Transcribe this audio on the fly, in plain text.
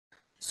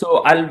So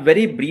I'll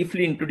very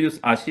briefly introduce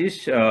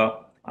Aashish.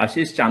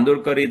 Aashish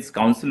Chandorkar is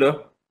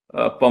Counsellor,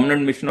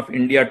 Permanent Mission of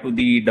India to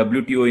the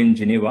WTO in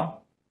Geneva.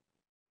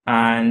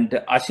 And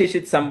Aashish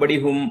is somebody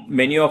whom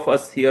many of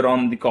us here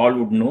on the call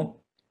would know.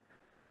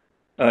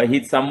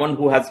 He's someone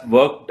who has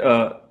worked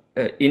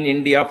in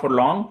India for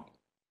long.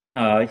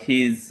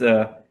 He's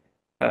been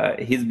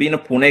a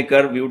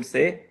Punekar, we would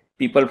say.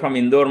 People from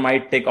Indore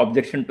might take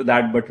objection to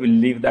that, but we'll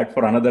leave that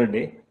for another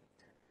day.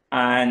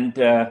 And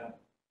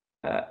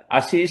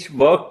Aashish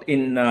worked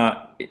in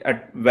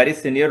at very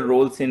senior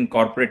roles in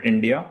corporate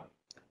India.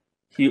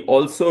 He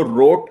also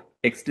wrote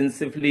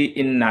extensively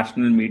in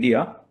national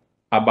media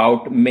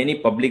about many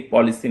public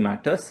policy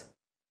matters.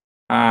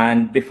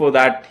 And before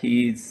that,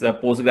 he's a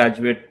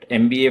postgraduate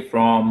MBA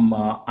from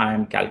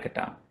IIM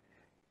Calcutta.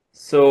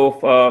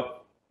 So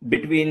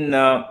between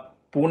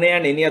Pune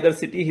and any other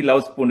city, he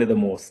loves Pune the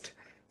most.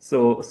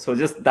 So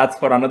just that's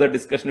for another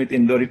discussion with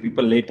Indori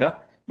people later.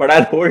 But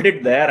I'll hold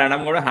it there, and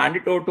I'm going to hand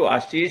it over to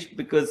Aashish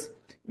because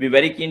we're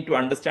very keen to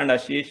understand,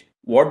 Aashish,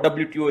 what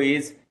WTO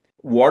is,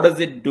 what does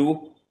it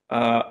do,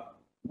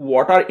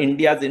 what are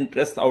India's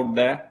interests out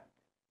there,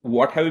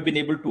 what have we been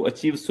able to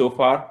achieve so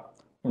far,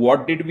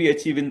 what did we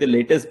achieve in the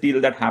latest deal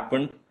that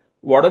happened,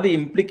 what are the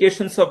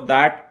implications of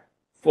that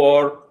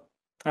for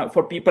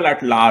people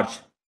at large,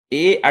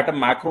 at a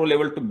macro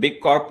level to big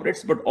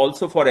corporates, but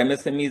also for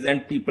MSMEs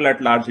and people at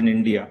large in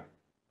India.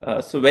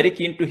 So very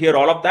keen to hear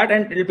all of that,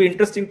 and it'll be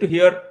interesting to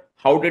hear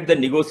how did the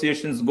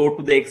negotiations go,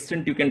 to the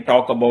extent you can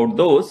talk about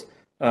those.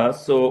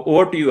 So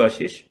over to you,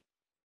 Aashish.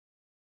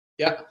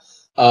 Yeah,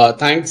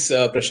 thanks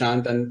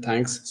Prashant, and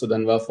thanks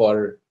Sudhanva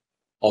for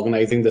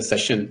organizing the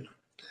session.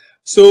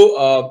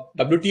 So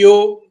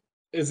WTO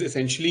is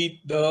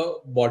essentially the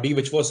body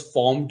which was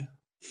formed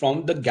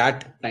from the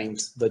GATT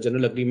times, the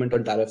General Agreement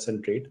on Tariffs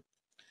and Trade.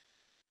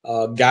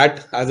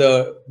 GATT as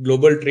a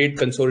global trade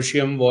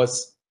consortium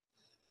was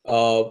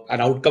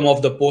an outcome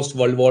of the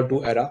post-World War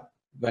II era,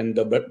 when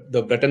the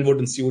Bretton Woods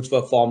institutes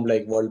were formed,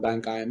 like World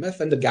Bank, IMF,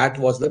 and the GATT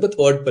was the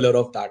third pillar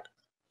of that,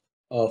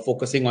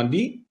 focusing on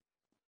the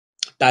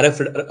tariff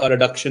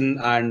reduction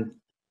and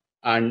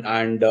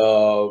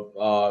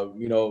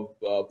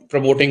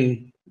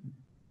promoting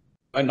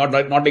not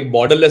like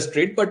borderless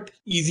trade, but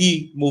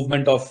easy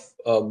movement of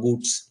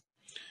goods.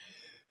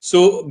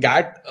 So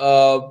GATT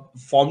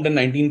formed in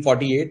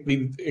 1948.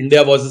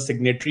 India was a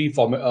signatory,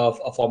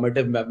 a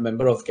formative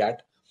member of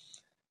GATT.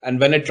 And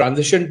when it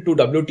transitioned to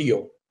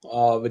WTO,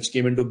 which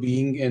came into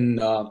being in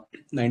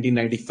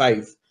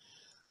 1995,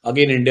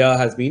 again, India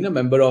has been a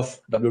member of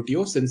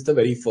WTO since the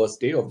very first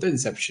day of the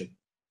inception.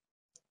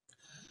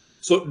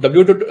 So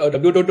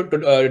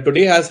WTO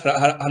today has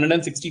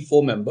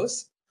 164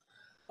 members.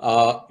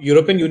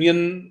 European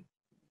Union,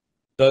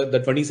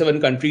 the 27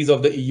 countries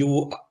of the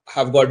EU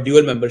have got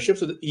dual membership.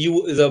 So the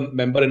EU is a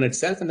member in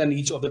itself, and then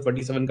each of the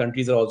 27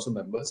 countries are also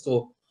members.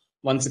 So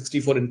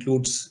 164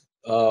 includes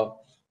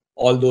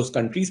all those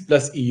countries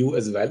plus EU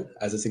as well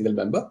as a single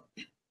member.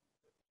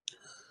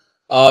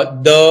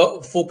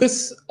 The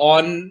focus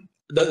on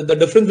the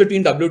difference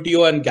between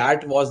WTO and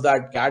GATT was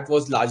that GATT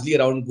was largely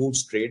around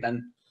goods trade,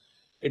 and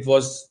it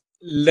was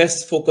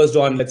less focused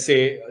on, let's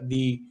say,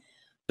 the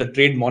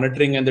trade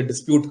monitoring and the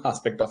dispute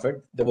aspect of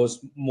it. There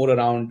was more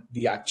around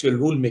the actual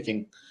rule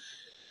making.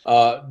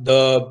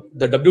 The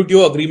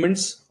WTO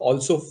agreements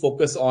also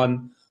focus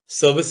on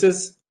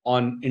services,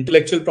 on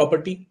intellectual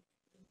property,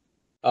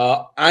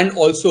 and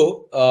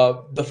also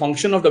the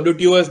function of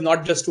WTO is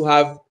not just to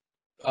have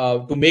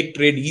to make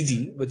trade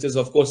easy, which is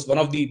of course one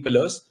of the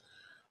pillars,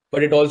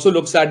 but it also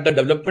looks at the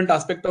development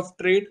aspect of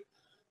trade,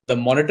 the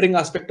monitoring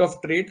aspect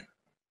of trade,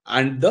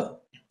 and the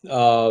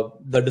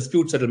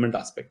dispute settlement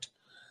aspect.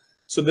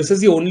 So this is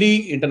the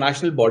only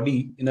international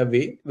body in a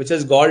way which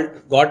has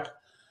got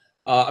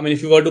I mean,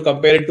 if you were to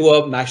compare it to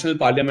a national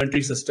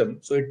parliamentary system,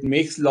 so it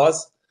makes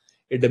laws,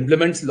 it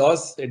implements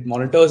laws, it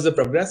monitors the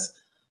progress,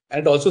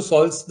 and it also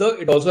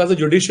it also has a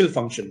judicial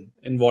function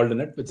involved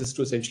in it, which is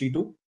to essentially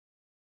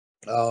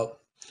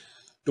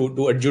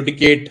to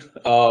adjudicate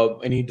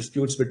any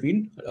disputes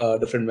between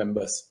different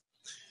members.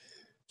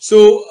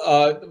 So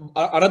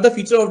another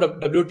feature of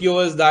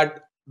WTO is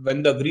that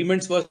when the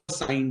agreements were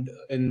signed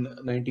in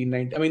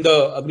 1990, I mean,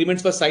 the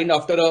agreements were signed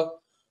after a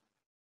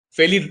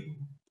fairly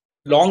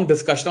long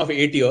discussion of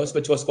 8 years,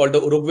 which was called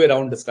the Uruguay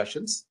round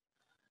discussions.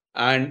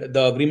 And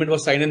the agreement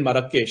was signed in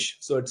Marrakesh.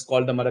 So it's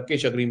called the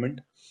Marrakesh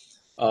Agreement,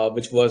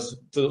 which was,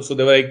 so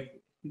there were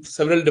like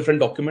several different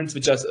documents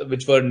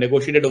which were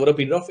negotiated over a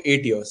period of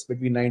 8 years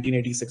between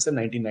 1986 and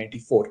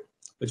 1994,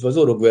 which was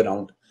the Uruguay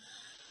round.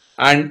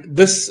 And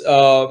this,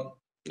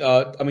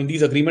 I mean,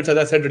 these agreements, as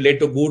I said, relate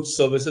to goods,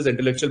 services,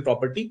 intellectual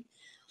property,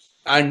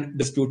 and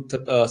dispute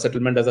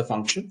settlement as a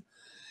function.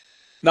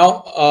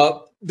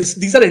 Now,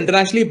 these are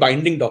internationally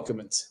binding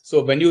documents.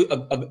 So when you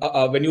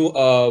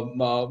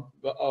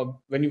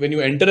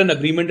enter an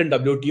agreement in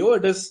WTO,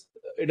 it is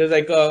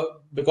like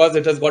because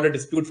it has got a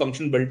dispute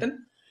function built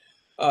in.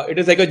 It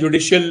is like a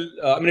judicial.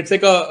 I mean, it's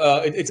like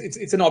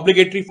it's an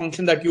obligatory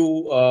function that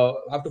you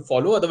have to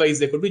follow. Otherwise,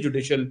 there could be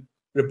judicial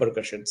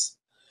repercussions.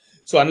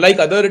 So unlike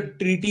other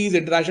treaties,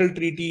 international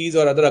treaties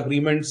or other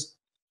agreements,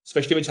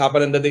 especially which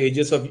happen under the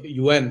aegis of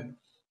UN,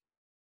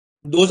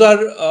 those are,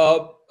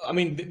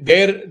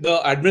 there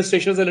the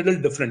administration is a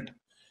little different.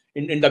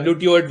 In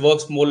WTO, it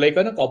works more like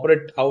a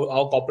corporate,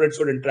 how corporates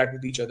should interact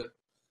with each other.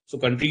 So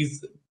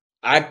countries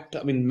act,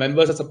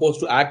 members are supposed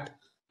to act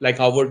like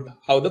how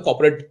the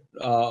corporate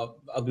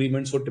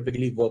agreements would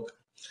typically work.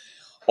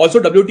 Also,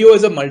 WTO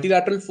is a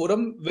multilateral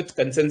forum with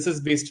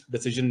consensus-based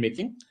decision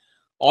making.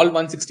 All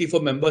 164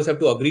 members have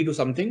to agree to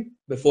something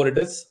before it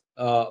is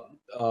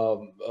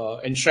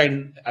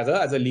enshrined as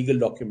a legal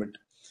document.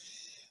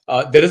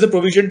 There is a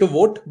provision to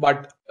vote,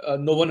 but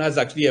no one has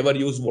actually ever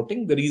used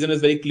voting. The reason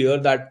is very clear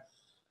that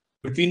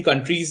between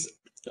countries,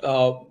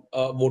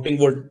 voting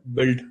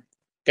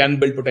can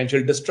build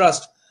potential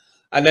distrust,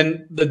 and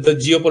then the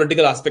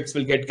geopolitical aspects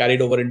will get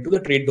carried over into the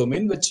trade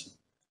domain, which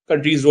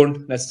countries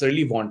don't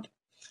necessarily want.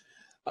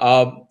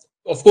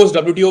 Of course,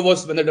 when the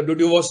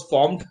WTO was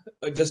formed,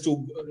 just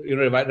to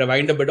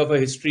rewind a bit of a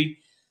history,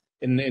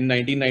 in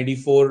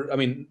 1994,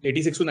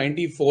 86 to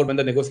 94, when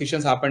the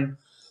negotiations happened,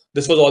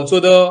 this was also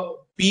the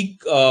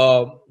peak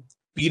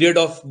period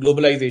of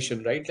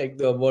globalization, right? Like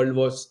the world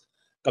was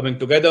coming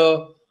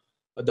together.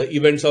 The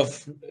events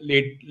of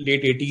late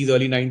 80s,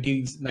 early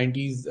 90s,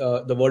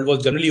 the world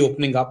was generally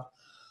opening up.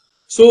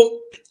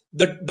 So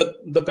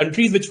the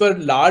countries which were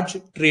large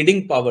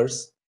trading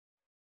powers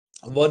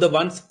were the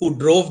ones who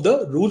drove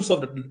the rules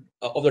of the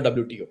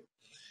WTO.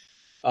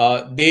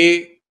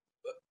 They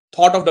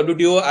thought of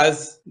WTO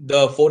as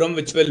the forum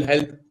which will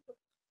help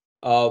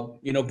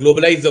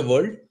globalize the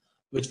world,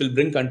 which will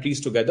bring countries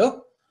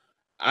together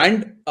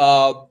and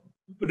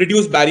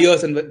reduce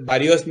barriers, and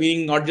barriers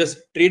meaning not just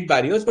trade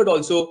barriers, but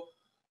also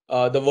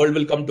the world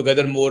will come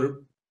together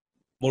more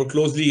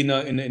closely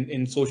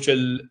in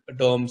social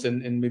terms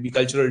and maybe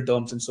cultural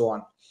terms and so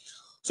on.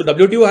 So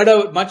WTO had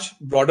a much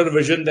broader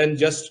vision than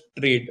just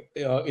trade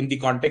in the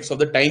context of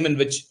the time in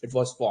which it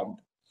was formed.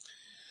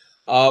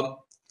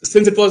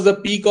 Since it was the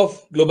peak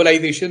of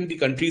globalization, the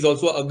countries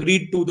also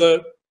agreed to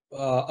the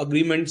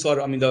agreements, or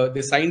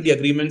they signed the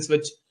agreements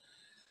which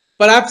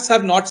perhaps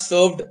have not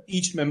served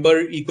each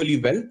member equally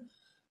well.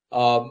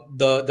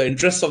 The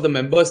interests of the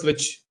members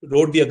which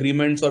wrote the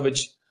agreements, or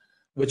which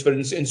were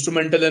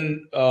instrumental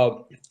in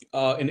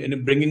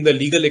bringing the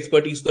legal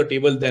expertise to the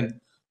table, then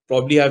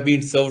probably have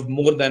been served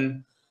more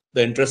than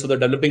the interests of the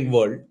developing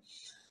world.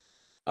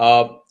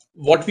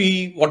 What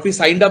we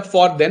signed up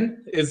for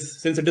then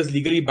is, since it is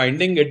legally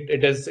binding,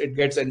 it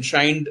gets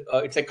enshrined.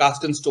 It's a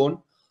cast in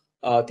stone.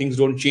 Things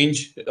don't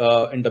change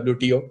in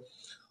WTO,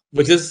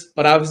 which is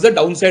perhaps the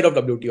downside of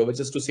WTO, which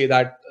is to say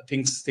that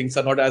things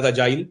are not as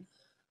agile,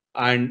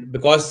 and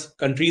because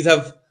countries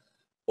have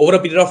over a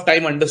period of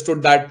time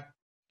understood that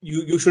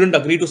you shouldn't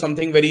agree to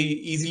something very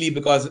easily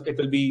because it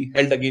will be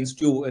held against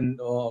you and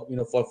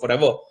for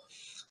forever.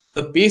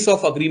 The pace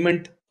of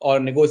agreement or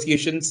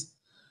negotiations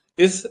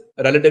is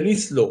relatively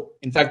slow.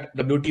 In fact,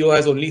 WTO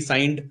has only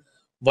signed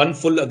one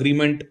full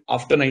agreement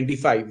after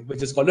 95,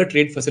 which is called a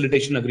Trade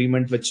Facilitation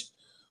Agreement, which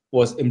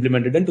was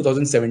implemented in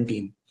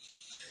 2017.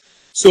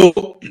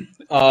 So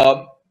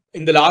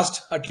in the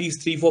last at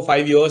least 3, 4,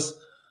 5 years,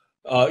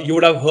 you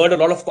would have heard a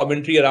lot of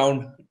commentary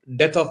around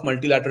death of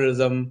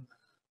multilateralism,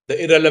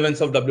 the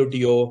irrelevance of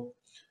WTO,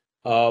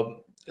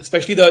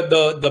 especially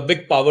the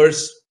big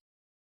powers.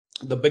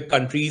 The big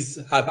countries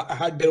have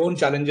had their own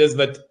challenges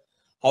with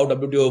how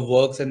WTO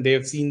works, and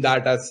they've seen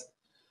that as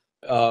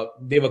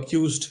they've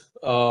accused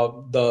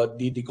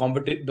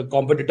the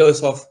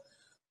competitors of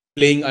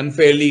playing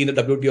unfairly in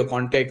the WTO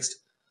context.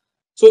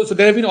 So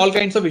there have been all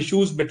kinds of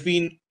issues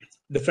between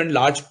different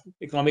large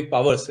economic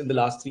powers in the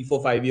last 3,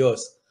 4, 5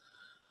 years,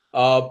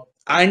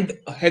 and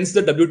hence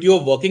the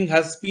WTO working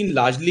has been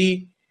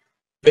largely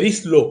very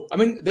slow.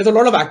 There's a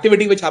lot of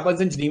activity which happens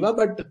in Geneva,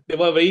 but there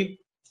were very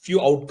few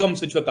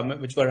outcomes which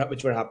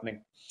were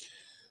happening.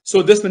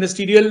 So this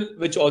ministerial,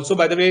 which also,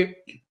 by the way,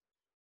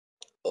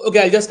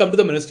 okay, I'll just come to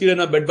the ministerial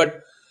in a bit,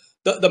 but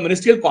the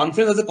ministerial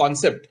conference as a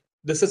concept,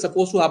 this is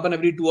supposed to happen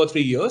every 2 or 3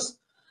 years.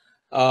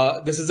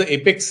 This is the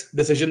apex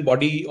decision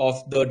body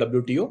of the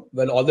WTO,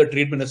 where all the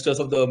trade ministers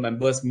of the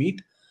members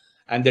meet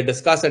and they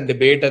discuss and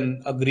debate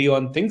and agree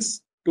on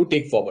things to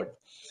take forward.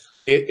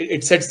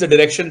 It sets the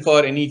direction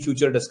for any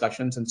future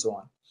discussions and so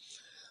on.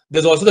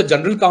 There's also the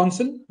General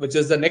Council, which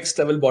is the next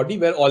level body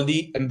where all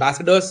the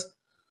ambassadors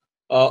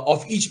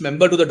of each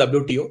member to the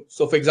WTO.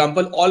 So, for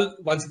example, all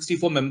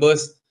 164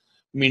 members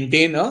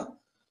maintain a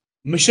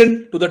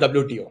mission to the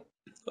WTO.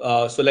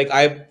 So, like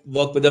I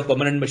work with the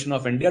permanent mission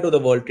of India to the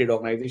World Trade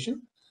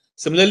Organization.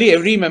 Similarly,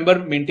 every member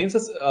maintains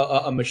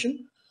a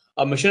mission.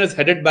 A mission is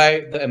headed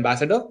by the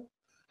ambassador,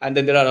 and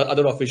then there are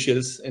other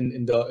officials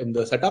in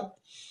the setup.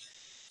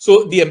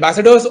 So the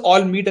ambassadors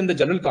all meet in the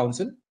General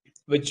Council,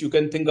 which you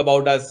can think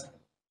about as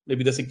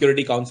maybe the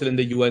Security Council in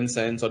the UN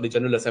sense, or the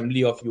General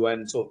Assembly of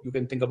UN. So you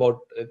can think about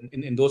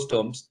in those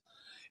terms.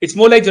 It's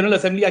more like General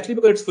Assembly actually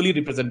because it's fully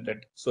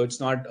represented. So it's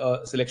not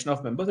a selection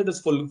of members; it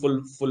is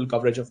full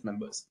coverage of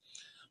members.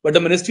 But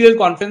the Ministerial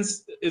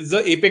Conference is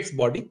the apex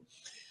body.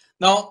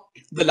 Now,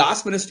 the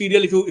last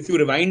ministerial, if you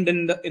rewind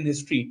in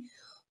history,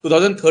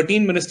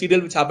 2013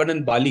 ministerial, which happened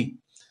in Bali,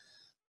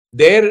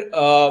 there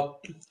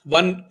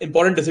one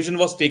important decision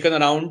was taken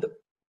around.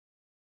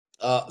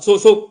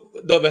 So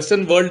the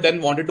Western world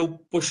then wanted to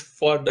push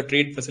for the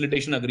trade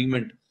facilitation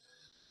agreement,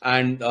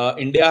 and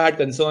India had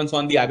concerns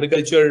on the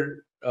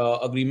agriculture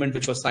agreement,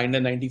 which was signed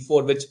in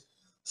 '94, which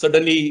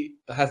certainly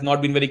has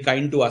not been very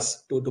kind to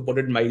us, to put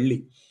it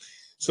mildly.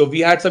 So we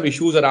had some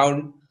issues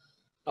around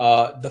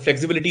the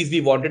flexibilities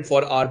we wanted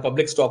for our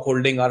public stock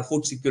holding, our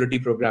food security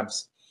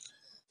programs.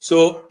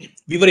 So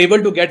we were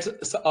able to get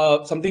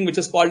something which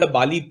is called a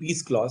Bali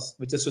Peace Clause,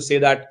 which is to say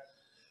that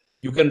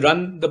you can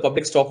run the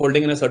public stock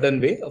holding in a certain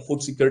way,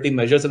 food security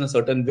measures in a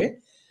certain way,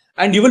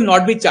 and you will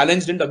not be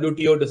challenged in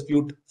WTO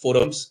dispute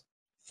forums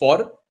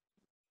for,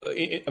 for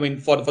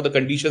the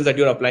conditions that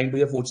you're applying to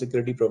your food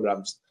security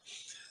programs.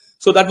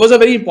 So that was a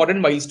very important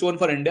milestone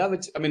for India,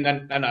 which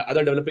and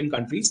other developing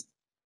countries.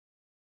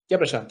 Yeah,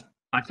 Prashant.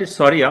 Actually,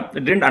 sorry, I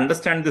didn't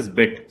understand this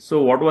bit.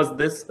 So what was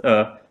this?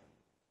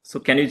 So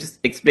can you just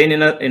explain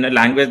in a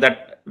language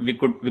that we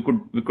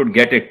could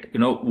get it?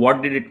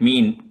 What did it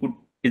mean?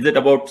 Is it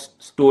about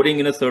storing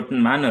in a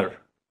certain manner?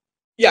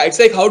 Yeah, it's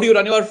like, how do you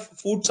run your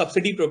food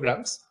subsidy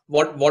programs?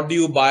 What do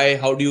you buy?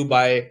 How do you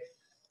buy?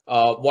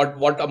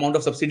 What amount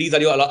of subsidies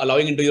are you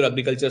allowing into your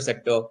agriculture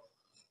sector?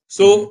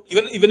 So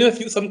even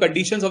if some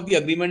conditions of the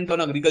agreement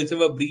on agriculture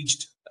were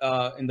breached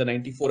in the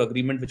 '94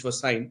 agreement, which was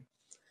signed,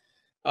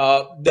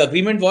 the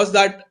agreement was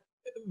that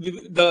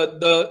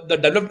the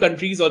developed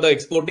countries or the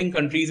exporting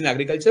countries in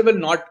agriculture will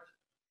not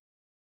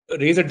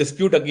raise a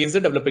dispute against the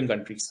developing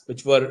countries,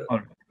 which were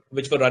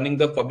running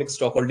the public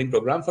stockholding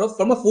program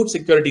from a food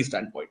security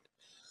standpoint.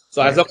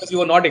 So as long as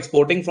you are not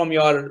exporting from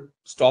your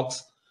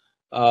stocks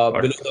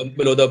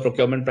below the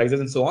procurement prices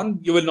and so on,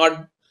 you will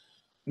not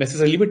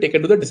necessarily be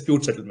taken to the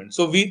dispute settlement.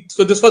 So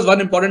this was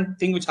one important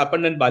thing which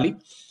happened in Bali,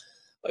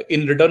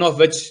 in return of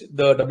which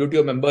the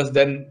WTO members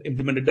then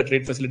implemented the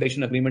trade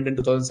facilitation agreement in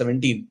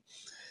 2017.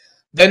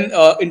 Then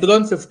in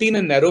 2015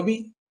 in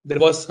Nairobi, there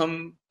was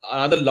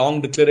another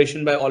long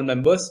declaration by all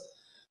members,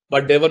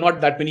 but there were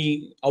not that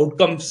many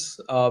outcomes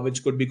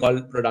which could be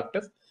called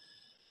productive.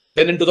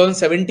 Then in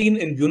 2017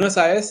 in Buenos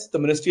Aires, the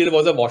ministerial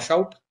was a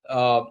washout.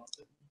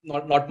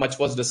 Not much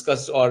was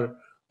discussed or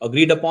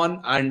agreed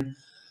upon, and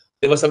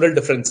there were several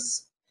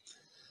differences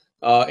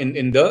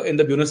in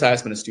the Buenos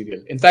Aires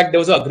ministerial. In fact, there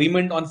was an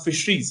agreement on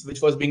fisheries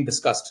which was being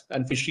discussed,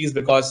 and fisheries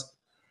because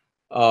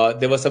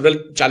there were several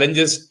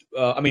challenges.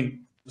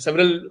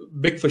 Several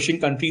big fishing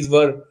countries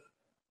were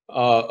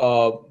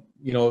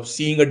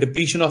seeing a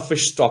depletion of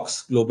fish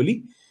stocks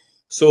globally.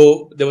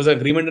 So there was an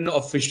agreement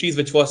of fisheries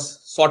which was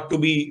sought to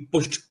be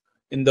pushed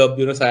in the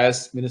Buenos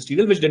Aires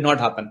ministerial, which did not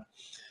happen.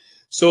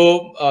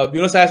 So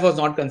Buenos Aires was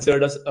not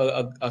considered as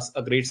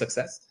a great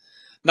success.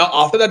 Now,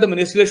 after that, the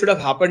ministerial should have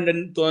happened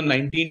in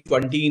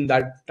 2019-20 in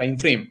that time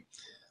frame,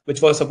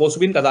 which was supposed to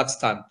be in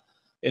Kazakhstan,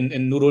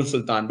 in Nurul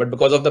Sultan. But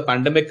because of the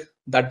pandemic,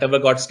 that never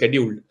got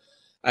scheduled.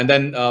 And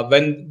then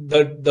when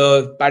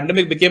the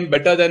pandemic became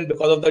better, then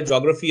because of the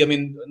geography,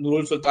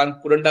 Nurul Sultan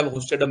couldn't have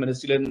hosted a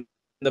ministerial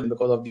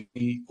because of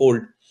the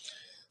cold.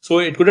 So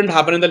it couldn't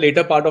happen in the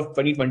later part of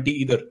 2020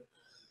 either.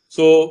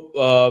 So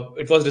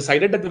it was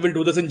decided that we will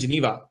do this in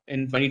Geneva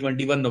in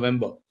 2021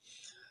 November.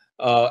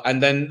 And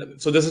then,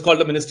 so this is called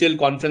the Ministerial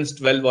Conference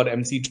 12 or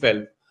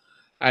MC12.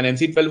 And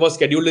MC12 was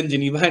scheduled in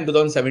Geneva in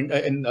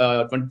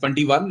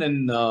 2021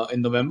 in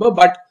November.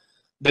 But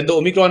then the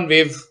Omicron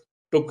wave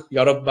took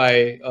Europe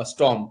by a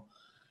storm.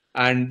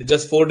 And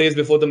just 4 days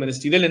before the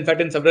ministerial, in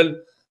fact, in several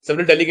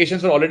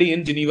delegations were already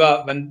in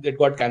Geneva when it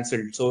got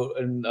cancelled. So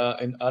in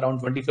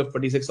around 25th,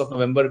 26th of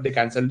November, they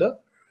cancelled the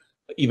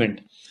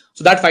event.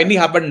 So that finally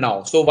happened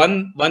now. So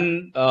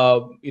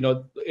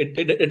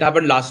it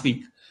happened last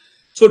week.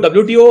 So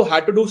WTO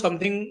had to do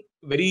something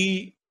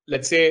very,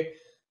 let's say,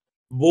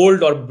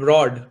 bold or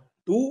broad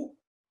to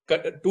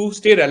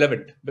stay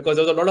relevant, because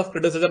there was a lot of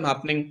criticism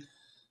happening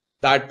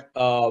that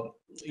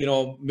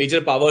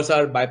major powers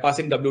are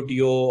bypassing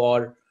WTO,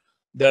 or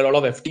there are a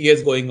lot of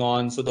FTAs going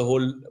on. So the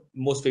whole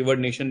most favored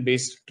nation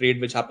based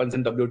trade which happens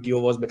in WTO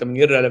was becoming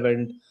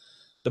irrelevant.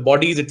 The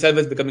bodies itself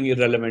is becoming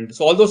irrelevant.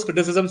 So all those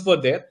criticisms were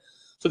there.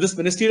 So this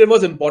ministerial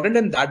was important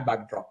in that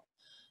backdrop,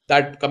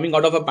 that coming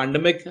out of a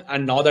pandemic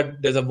and now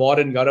that there's a war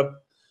in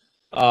Europe,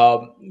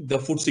 the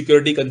food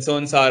security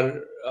concerns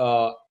are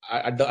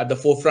at the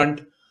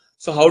forefront.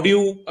 So how do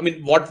you,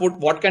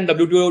 what can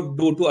WTO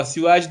do to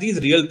assuage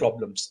these real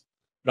problems,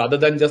 rather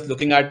than just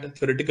looking at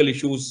theoretical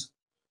issues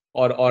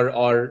or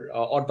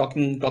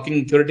talking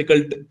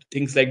theoretical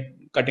things like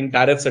cutting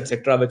tariffs,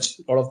 etc., which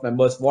a lot of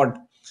members want?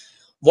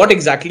 What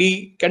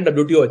exactly can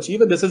WTO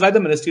achieve? And this is why the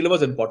ministerial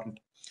was important.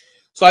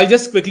 So I'll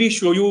just quickly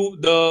show you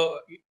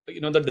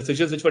the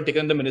decisions which were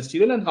taken in the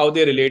ministerial and how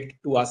they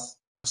relate to us.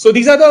 So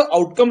these are the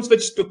outcomes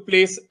which took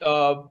place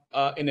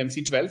in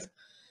MC12.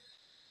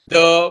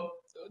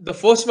 The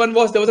first one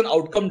was, there was an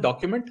outcome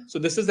document. So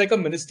this is like a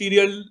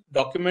ministerial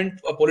document,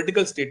 a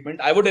political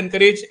statement. I would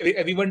encourage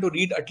everyone to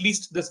read at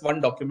least this one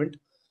document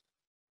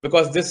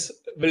because this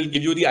will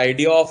give you the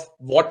idea of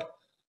what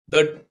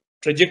the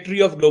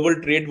trajectory of global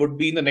trade would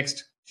be in the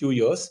next few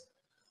years.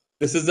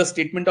 This is the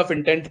statement of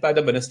intent by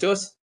the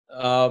ministers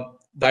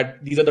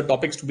that these are the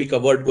topics to be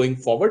covered going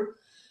forward.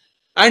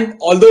 And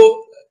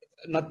although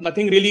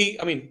nothing really,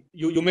 I mean,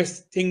 you may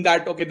think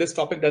that, okay, this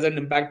topic doesn't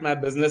impact my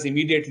business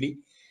immediately,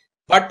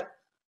 but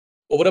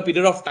over a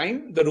period of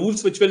time, the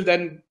rules which will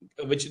then,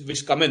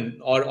 which come in,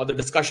 or the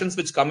discussions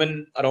which come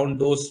in around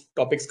those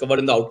topics covered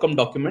in the outcome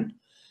document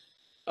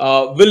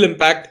will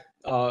impact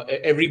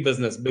every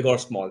business, big or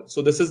small.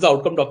 So this is the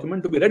outcome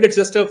document to be read. It's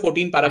just a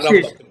 14-paragraph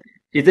document.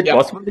 Is it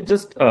possible to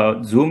just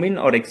zoom in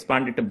or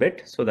expand it a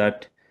bit so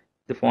that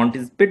the font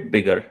is a bit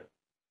bigger?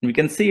 We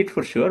can see it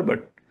for sure,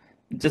 but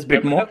just a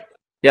bit more.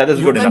 Yeah, that's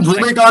good enough. You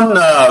can zoom it on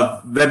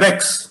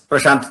WebEx,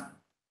 Prashant.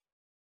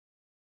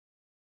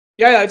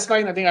 Yeah, it's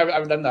fine. I think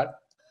I've done that.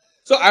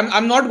 So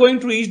I'm not going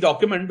through each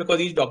document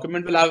because each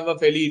document will have a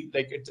fairly,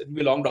 it'll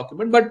be a long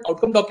document, but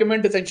outcome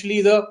document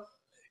essentially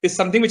is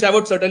something which I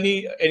would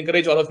certainly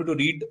encourage all of you to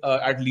read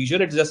at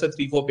leisure. It's just a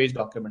 3-4 page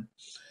document.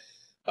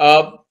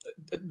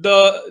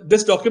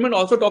 This document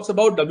also talks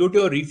about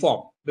WTO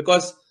reform,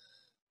 because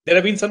there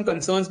have been some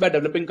concerns by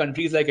developing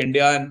countries like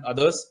India and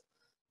others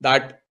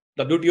that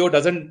WTO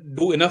doesn't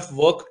do enough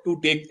work to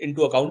take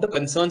into account the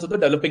concerns of the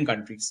developing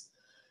countries.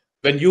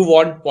 When you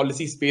want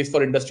policy space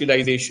for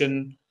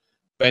industrialization,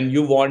 when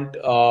you want,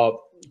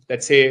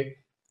 let's say,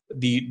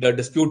 the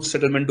dispute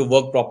settlement to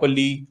work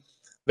properly,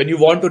 when you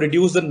want to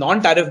reduce the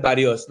non-tariff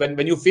barriers,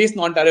 when you face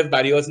non-tariff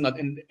barriers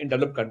in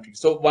developed countries.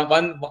 So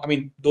I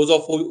mean, those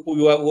of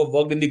who have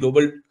worked in the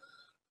global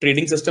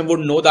trading system would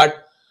know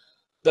that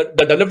the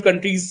developed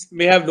countries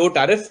may have low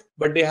tariff,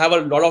 but they have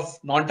a lot of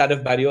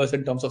non-tariff barriers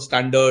in terms of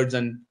standards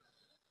and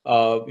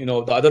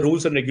the other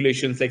rules and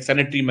regulations like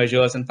sanitary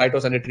measures and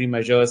phytosanitary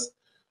measures,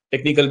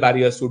 technical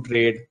barriers to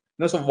trade.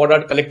 So what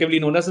are collectively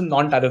known as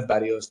non-tariff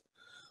barriers.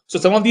 So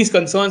some of these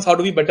concerns, how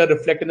do we better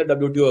reflect in the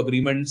WTO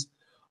agreements?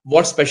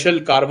 What special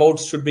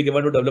carve-outs should be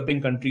given to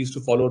developing countries to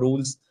follow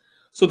rules?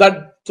 So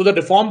the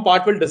reform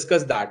part will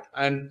discuss that.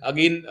 And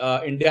again,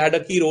 India had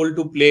a key role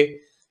to play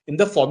in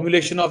the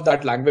formulation of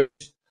that language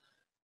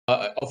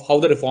of how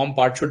the reform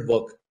part should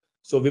work.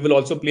 So we will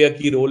also play a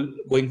key role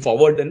going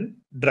forward in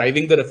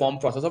driving the reform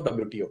process of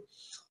WTO.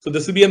 So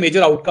this will be a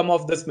major outcome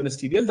of this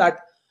ministerial, that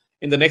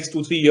in the next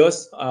 2-3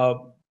 years,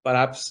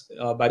 perhaps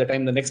by the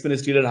time the next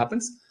ministerial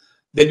happens,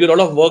 there'll be a lot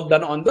of work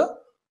done on the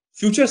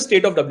future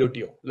state of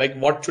WTO, like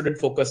what should it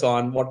focus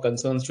on, what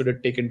concerns should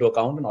it take into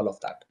account, and all of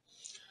that.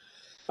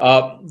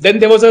 Then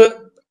there was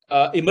a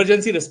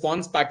emergency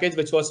response package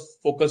which was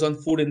focused on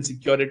food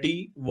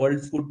insecurity,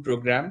 World Food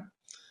Program.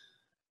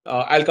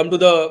 I'll come to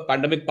the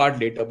pandemic part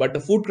later, but the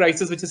food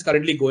crisis which is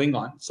currently going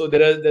on. So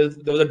there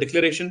was a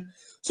declaration.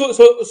 So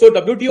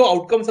WTO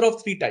outcomes are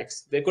of 3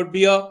 types. There could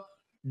be a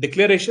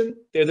declaration,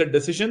 there's a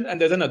decision, and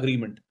there's an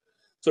agreement.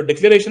 So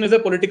declaration is a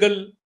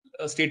political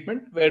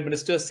statement where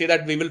ministers say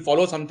that we will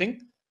follow something,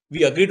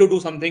 we agree to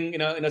do something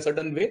in a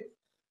certain way.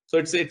 So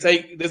it's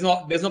like there's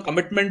no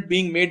commitment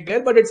being made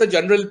there, but it's a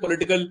general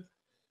political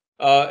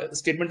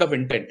statement of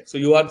intent. So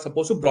you are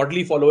supposed to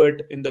broadly follow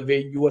it in the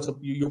way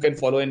you can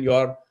follow in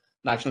your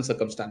national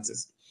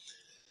circumstances.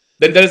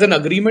 Then there is an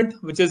agreement,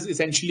 which is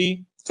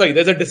essentially,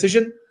 there's a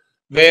decision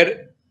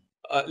where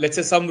let's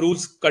say some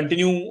rules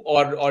continue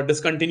or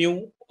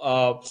discontinue.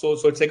 So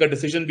it's like a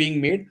decision being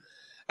made.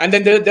 And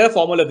then there are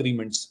formal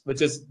agreements,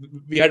 which is,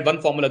 we had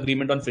one formal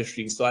agreement on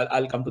fisheries. So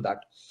I'll come to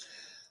that.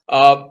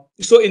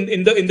 So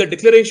in the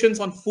declarations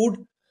on food,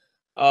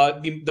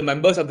 the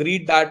members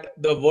agreed that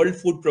the World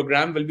Food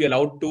Program will be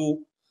allowed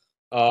to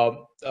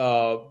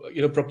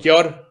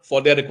procure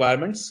for their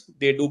requirements.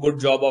 They do a good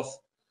job of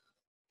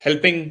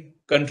helping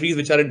countries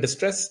which are in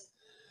distress.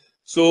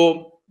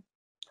 So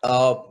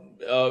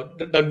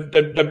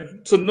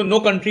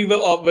no country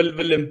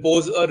will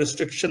impose a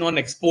restriction on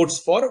exports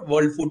for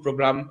World Food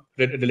Program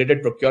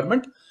related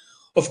procurement.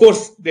 Of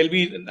course, there'll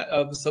be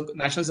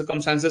national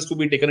circumstances to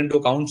be taken into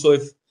account. So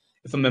if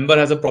a member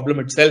has a problem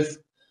itself,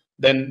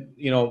 then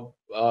it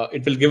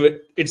will give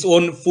it its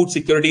own food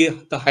security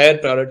the higher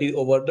priority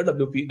over the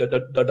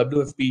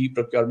WFP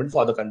procurement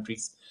for other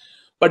countries.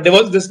 But there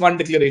was this one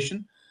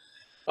declaration.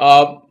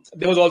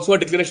 There was also a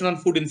declaration on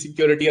food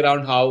insecurity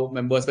around how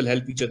members will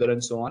help each other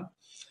and so on.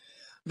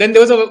 Then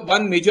there was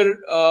one major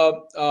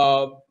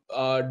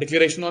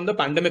declaration on the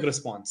pandemic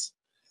response.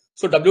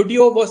 So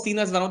WTO was seen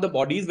as one of the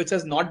bodies which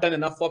has not done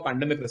enough for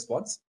pandemic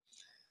response.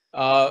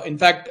 In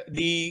fact,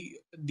 like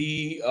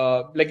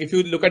if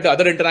you look at the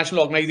other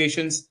international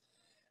organizations,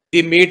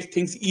 they made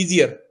things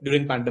easier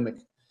during pandemic.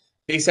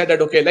 They said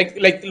that, okay,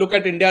 like look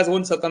at India's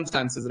own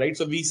circumstances, right?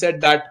 So we said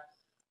that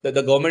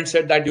the government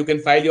said that you can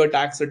file your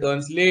tax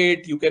returns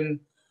late, you can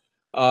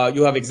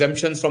you have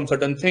exemptions from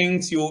certain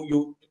things,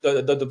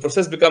 the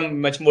process become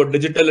much more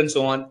digital and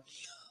so on.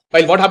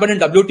 While what happened in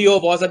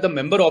WTO was that the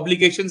member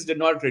obligations did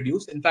not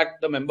reduce. In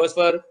fact, the members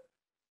were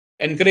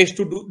encouraged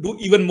to do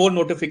even more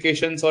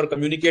notifications or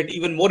communicate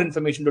even more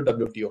information to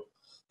WTO,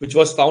 which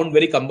was found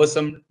very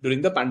cumbersome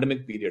during the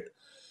pandemic period.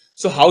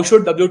 So how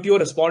should WTO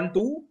respond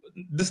to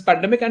this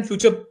pandemic and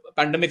future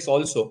pandemics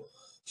also.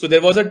 So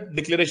there was a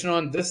declaration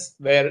on this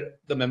where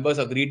the members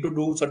agreed to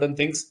do certain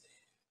things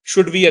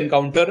should we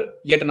encounter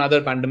yet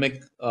another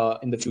pandemic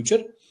in the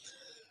future.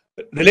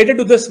 Related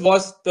to this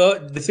was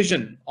the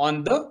decision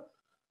on the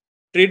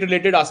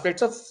trade-related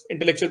aspects of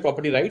intellectual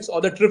property rights,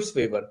 or the TRIPS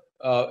waiver.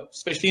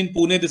 Especially in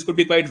Pune, this could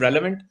be quite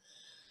relevant.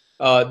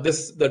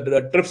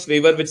 The TRIPS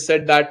waiver, which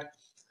said that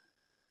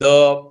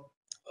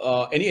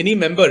any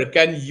member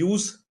can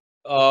use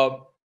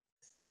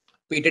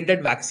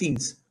patented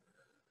vaccines.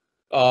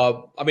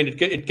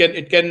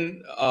 It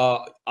can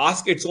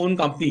ask its own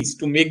companies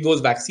to make those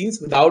vaccines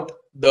without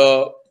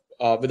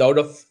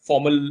a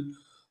formal,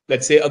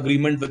 let's say,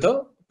 agreement with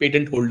a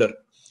patent holder.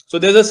 So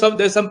there's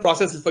some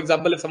process. For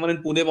example, if someone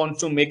in Pune wants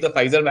to make the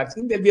Pfizer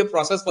vaccine, there'll be a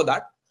process for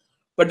that.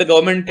 But the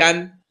government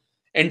can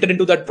enter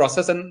into that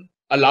process and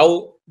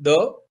allow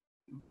the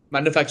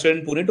manufacturer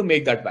in Pune to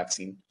make that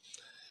vaccine.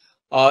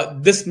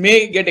 This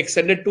may get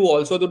extended to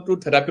also to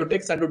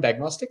therapeutics and to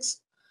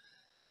diagnostics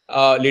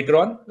later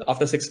on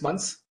after 6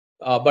 months.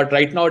 But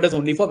right now it is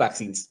only for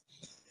vaccines.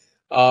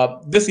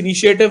 This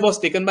initiative was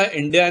taken by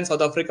India and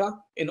South Africa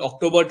in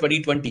October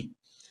 2020.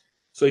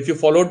 So if you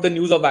followed the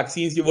news of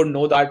vaccines, you would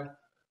know that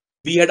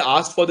we had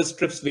asked for this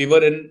TRIPS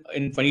waiver in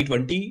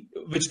 2020,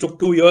 which took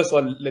 2 years,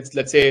 or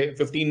let's say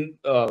 16,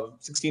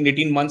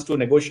 18 months to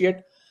negotiate.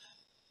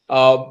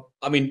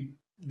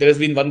 There has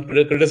been one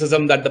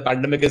criticism that the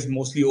pandemic is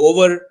mostly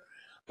over.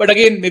 But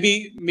again,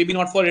 maybe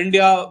not for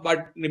India,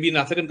 but maybe in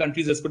African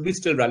countries, this could be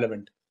still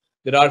relevant.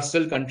 There are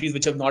still countries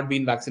which have not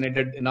been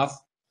vaccinated enough,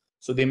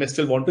 so they may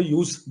still want to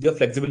use the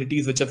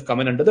flexibilities which have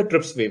come in under the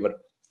TRIPS waiver.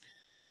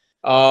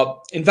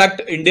 In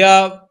fact,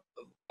 India,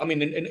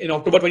 in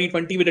October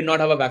 2020, we did not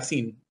have a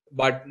vaccine,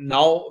 but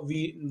now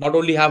we not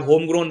only have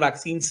homegrown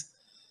vaccines,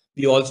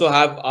 we also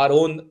have our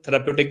own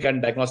therapeutic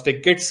and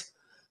diagnostic kits.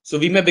 So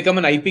we may become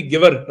an IP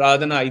giver rather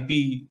than an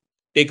IP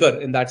taker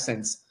in that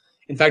sense.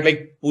 In fact,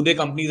 like Pune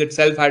companies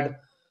itself had,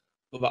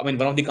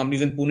 one of the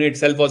companies in Pune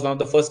itself was one of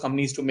the first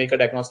companies to make a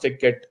diagnostic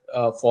kit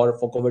for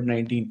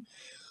COVID-19.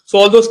 So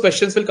all those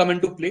questions will come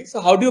into play. So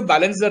how do you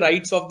balance the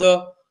rights of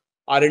the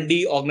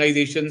R&D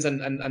organizations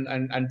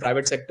and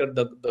private sector,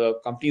 the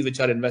companies which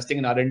are investing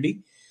in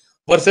R&D,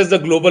 versus the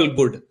global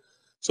good?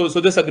 So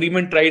this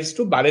agreement tries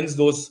to balance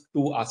those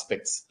two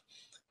aspects.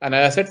 And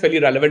as I said,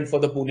 fairly relevant for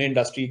the Pune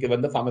industry,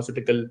 given the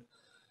pharmaceutical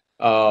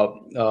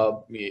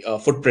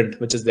footprint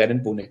which is there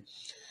in Pune.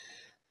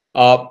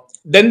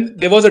 Then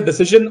there was a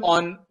decision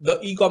on the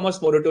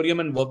e-commerce moratorium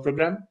and work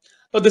program.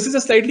 Now, this is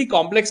a slightly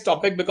complex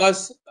topic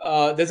because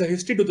there's a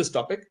history to this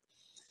topic.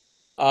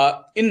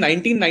 In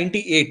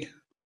 1998,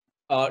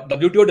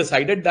 WTO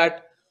decided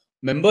that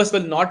members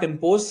will not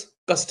impose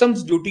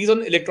customs duties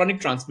on electronic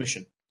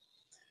transmission.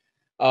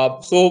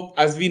 So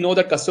as we know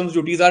that customs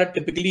duties are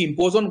typically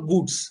imposed on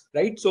goods,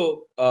 right?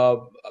 So,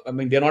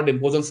 they're not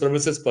imposed on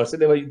services per se,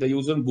 they're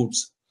used on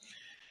goods.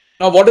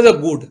 Now, what is a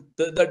good?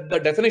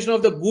 The definition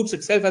of the goods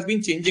itself has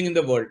been changing in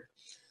the world.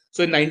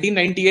 So in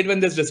 1998,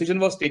 when this decision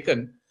was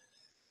taken,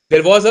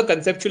 there was a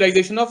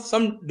conceptualization of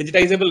some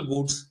digitizable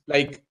goods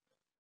like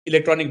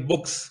electronic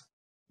books,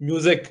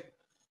 music,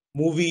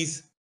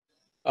 movies,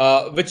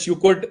 which you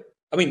could,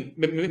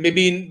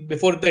 maybe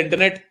before the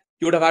internet,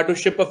 you would have had to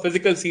ship a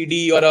physical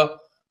CD or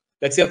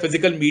let's say a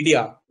physical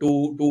media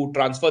to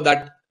transfer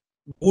that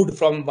good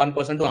from one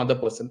person to another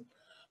person.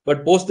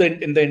 But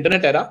in the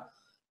internet era,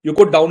 you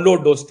could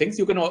download those things.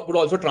 You could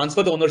also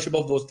transfer the ownership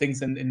of those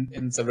things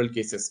in several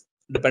cases,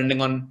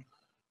 depending on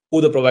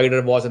who the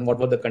provider was and what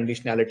were the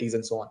conditionalities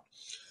and so on.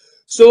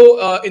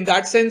 So in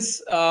that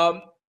sense,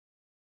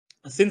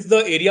 since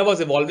the area was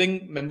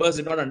evolving, members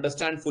did not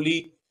understand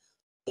fully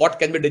what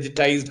can be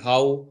digitized,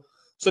 how.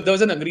 So there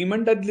was an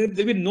agreement that there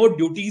will be no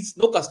duties,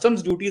 no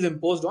customs duties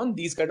imposed on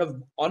these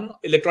on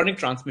electronic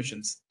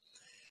transmissions.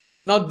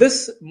 Now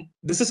this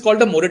is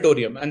called a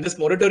moratorium, and this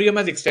moratorium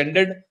has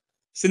extended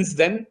since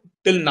then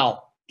till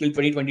now, till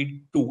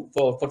 2022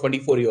 for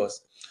 24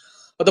 years.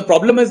 But the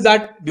problem is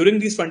that during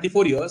these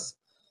 24 years,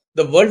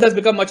 the world has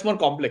become much more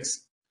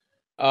complex.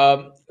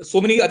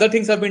 So many other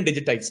things have been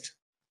digitized.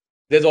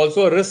 There's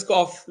also a risk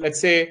of,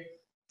 let's say,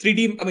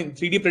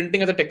 3D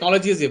printing as a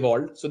technology has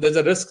evolved. So there's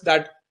a risk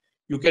that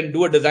you can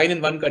do a design in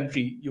one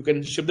country, you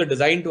can ship the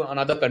design to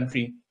another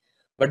country,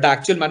 but the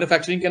actual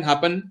manufacturing can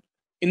happen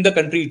in the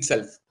country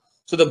itself.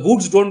 So the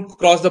goods don't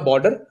cross the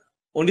border,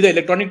 only the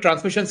electronic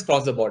transmissions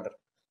cross the border.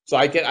 So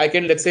I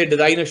can let's say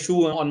design a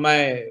shoe on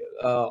my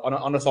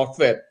on a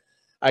software.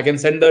 I can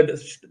send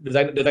the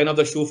design of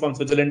the shoe from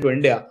Switzerland to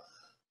India,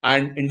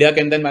 and India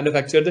can then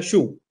manufacture the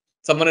shoe.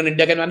 Someone in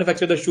India can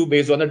manufacture the shoe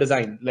based on the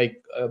design,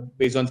 like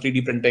based on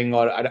 3D printing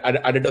or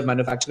additive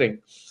manufacturing.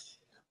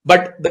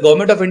 But the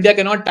government of India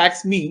cannot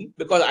tax me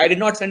because I did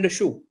not send a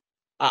shoe.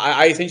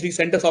 I essentially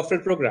sent a software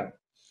program,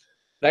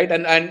 right?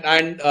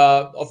 And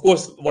of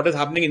course, what is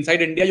happening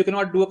inside India, you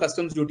cannot do a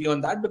customs duty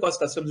on that because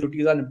customs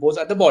duties are imposed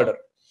at the border.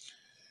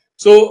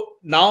 So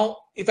now,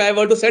 if I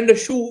were to send a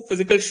shoe,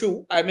 physical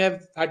shoe, I may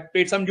have had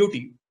paid some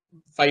duty,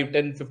 5,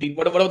 10, 15,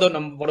 whatever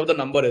the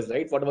number is,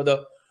 right? Whatever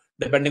the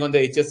depending on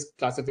the HS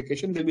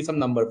classification, there will be some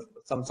number,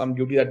 some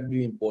duty that will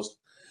be imposed.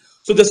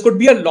 So this could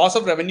be a loss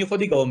of revenue for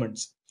the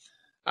governments.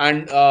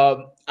 And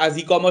as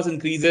e-commerce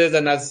increases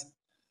and as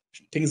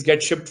things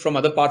get shipped from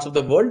other parts of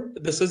the world,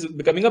 this is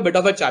becoming a bit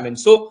of a challenge.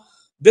 So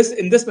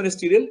in this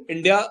ministerial,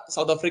 India,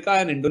 South Africa,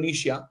 and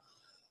Indonesia,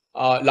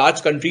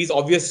 large countries,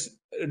 obvious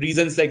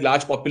reasons like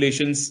large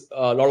populations,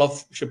 a lot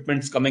of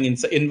shipments coming in,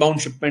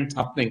 inbound shipments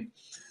happening.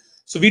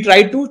 So we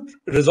tried to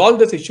resolve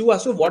this issue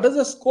as to what is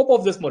the scope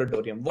of this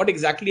moratorium? What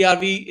exactly are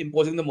we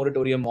imposing the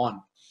moratorium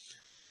on?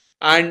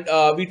 And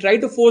we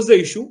tried to force the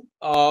issue.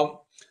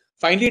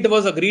 Finally, it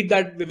was agreed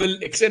that we will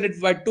extend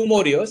it by 2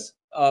 more years.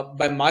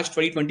 By March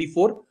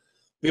 2024,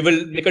 we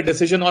will make a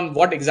decision on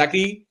what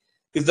exactly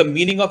is the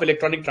meaning of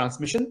electronic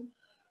transmission,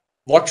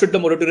 what should the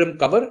moratorium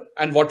cover,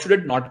 and what should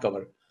it not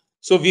cover.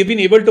 So we've been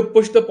able to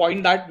push the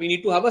point that we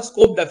need to have a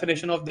scope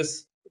definition of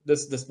this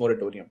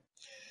moratorium.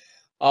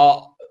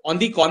 On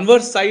the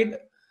converse side,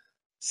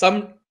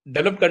 some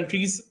developed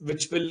countries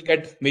which will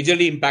get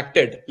majorly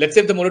impacted. Let's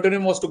say if the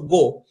moratorium was to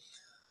go,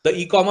 the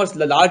e-commerce,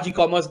 the large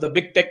e-commerce, the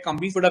big tech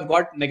companies would have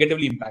got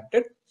negatively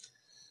impacted.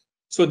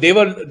 So they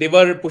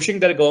were pushing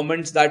their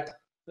governments that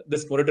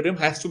this moratorium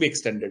has to be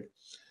extended.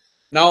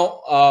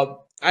 Now,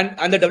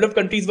 and the developed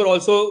countries were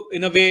also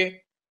in a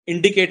way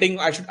indicating,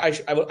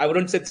 I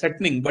wouldn't say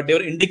threatening, but they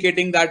were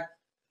indicating that,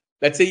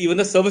 let's say, even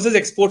the services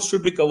exports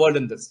should be covered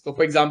in this. So,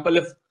 for example,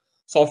 if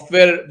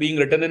software being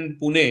written in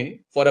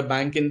Pune for a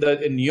bank in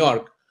New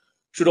York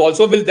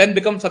will then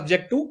become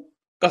subject to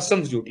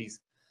customs duties.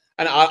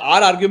 And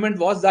our argument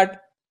was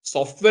that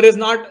software is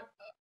not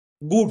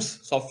goods.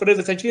 Software is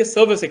essentially a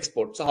service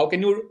export. So how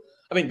can you,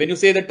 when you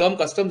say the term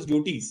customs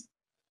duties,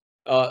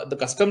 the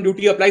custom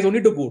duty applies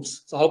only to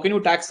goods. So how can you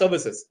tax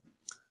services?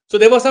 So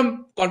there were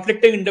some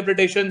conflicting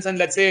interpretations, and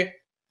let's say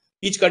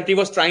each country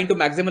was trying to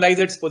maximize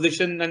its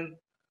position and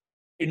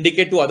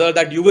indicate to other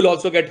that you will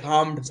also get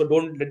harmed. So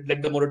don't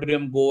let the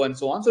moratorium go and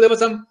so on. So there was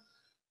some,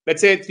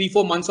 let's say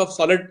 3-4 months of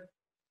solid,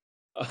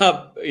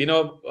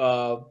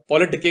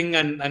 politicking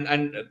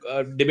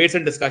and debates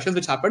and discussions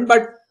which happened.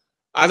 But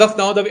as of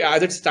now,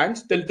 as it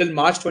stands, till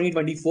March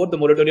 2024, the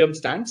moratorium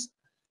stands.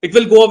 It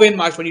will go away in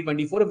March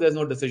 2024 if there's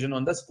no decision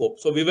on the scope.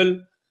 So we will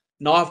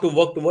now have to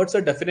work towards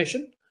a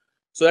definition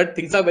so that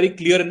things are very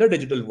clear in the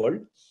digital world.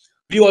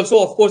 We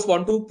also, of course,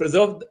 want to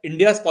preserve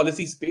India's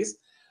policy space.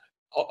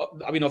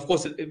 Of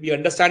course, we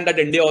understand that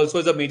India also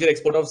is a major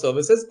exporter of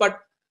services, but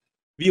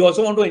we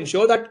also want to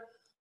ensure that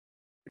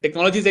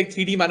technologies like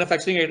 3D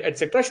manufacturing,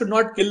 etc., should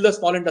not kill the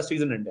small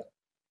industries in India.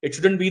 It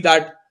shouldn't be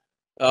that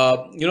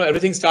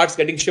everything starts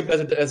getting shipped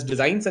as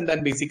designs, and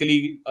then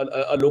basically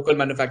a local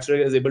manufacturer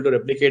is able to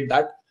replicate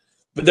that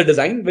with the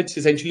design, which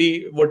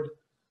essentially would,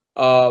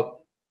 the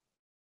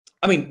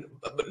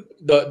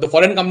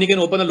foreign company can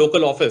open a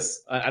local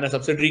office and a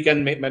subsidiary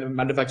can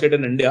manufacture it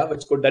in India,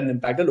 which could then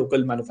impact the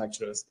local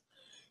manufacturers.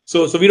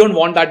 So we don't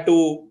want that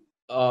to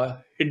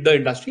hit the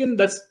industry, and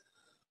this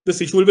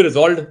issue will be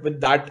resolved with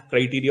that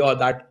criteria or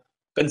that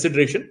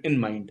consideration in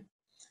mind.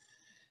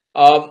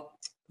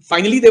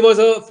 Finally, there was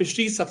a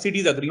fisheries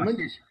subsidies agreement.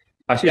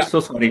 Aashish, yeah. So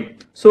sorry.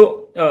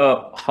 So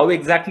how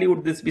exactly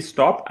would this be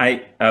stopped?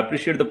 I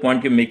appreciate the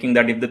point you're making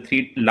that if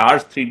the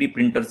large 3D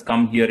printers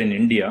come here in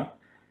India,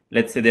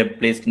 let's say they're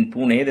placed in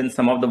Pune, then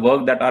some of the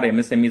work that our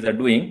MSMEs are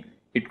doing,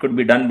 it could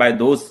be done by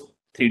those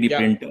 3D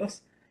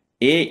printers.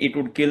 A, it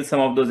would kill some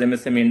of those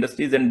MSME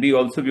industries, and B,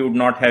 also we would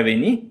not have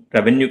any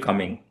revenue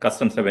coming,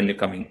 customs revenue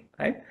coming,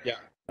 right? Yeah.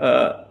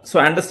 So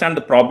I understand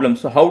the problem.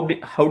 So how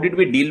did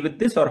we deal with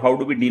this, or how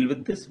do we deal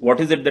with this? What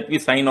is it that we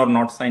sign or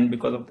not sign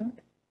because of that?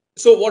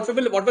 So what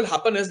will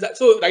happen is that,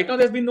 so right now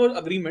there's been no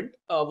agreement.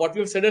 What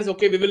we've said is,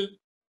 okay, we will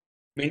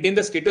maintain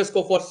the status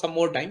quo for some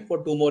more time,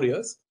 for 2 more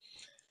years.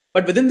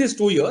 But within these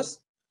 2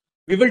 years,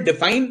 we will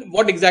define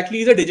what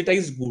exactly is a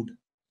digitized good.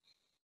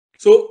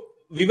 So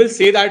we will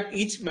say that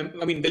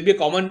there'll be a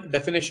common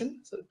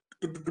definition. So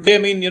today,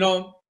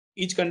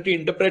 each country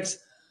interprets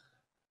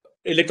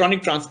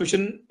electronic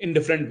transmission in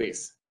different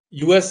ways.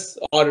 US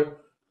or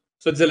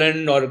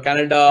Switzerland or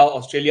Canada,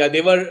 Australia,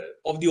 they were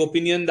of the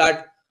opinion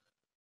that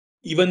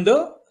even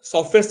the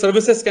software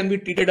services can be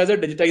treated as a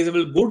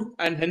digitizable good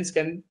and hence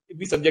can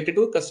be subjected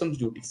to customs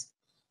duties.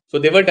 So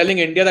they were telling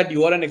India that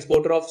you are an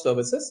exporter of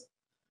services.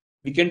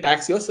 We can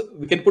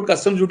put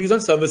customs duties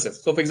on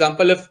services. So for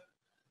example, if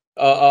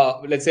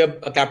let's say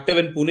a captive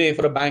in Pune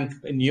for a bank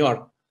in New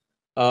York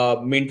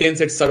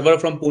maintains its server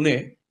from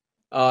Pune,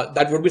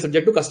 that would be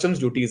subject to customs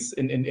duties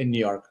in New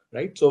York,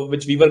 right? So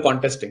which we were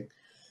contesting.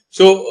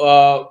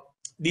 So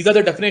these are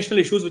the definitional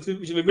issues which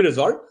will be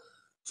resolved.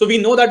 So we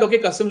know that, okay,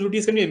 customs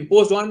duties can be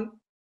imposed on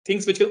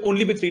things which can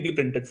only be 3D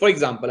printed. For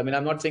example,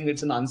 I'm not saying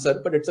it's an answer,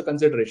 but it's a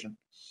consideration.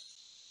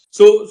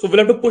 So we'll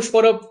have to push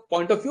for a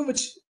point of view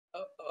which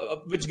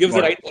gives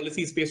the right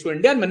policy space to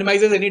India and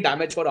minimizes any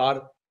damage for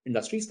our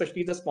industry,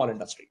 especially the small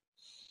industry.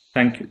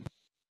 Thank you.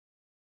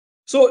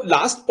 So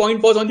last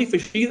point was on the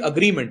fisheries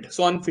agreement.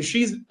 So on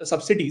fisheries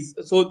subsidies,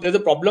 so there's a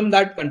problem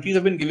that countries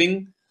have been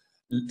giving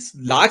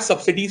large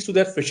subsidies to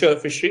their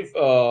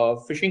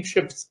fishing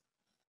ships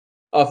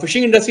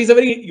Fishing industry is a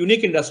very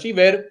unique industry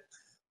where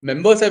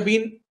members have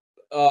been,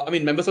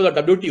 members of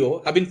the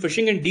WTO have been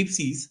fishing in deep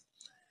seas,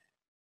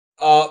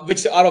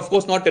 which are of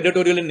course not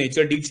territorial in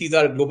nature. Deep seas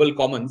are global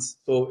commons.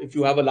 So if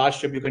you have a large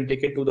ship, you can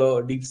take it to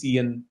the deep sea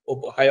and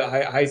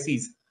high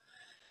seas.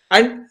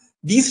 And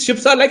these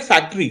ships are like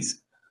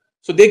factories.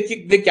 So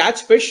they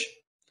catch fish.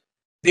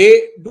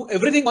 They do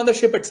everything on the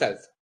ship itself.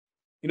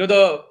 You know,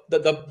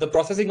 the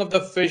processing of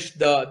the fish,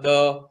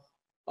 the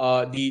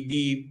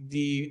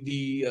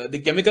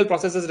chemical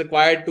processes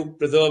required to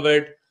preserve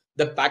it,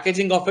 the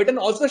packaging of it, and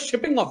also the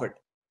shipping of it.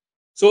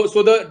 So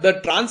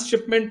the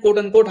transshipment, quote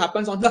unquote,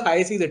 happens on the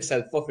high seas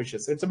itself for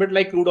fishes. It's a bit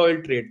like crude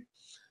oil trade,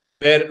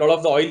 where a lot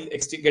of the oil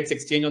gets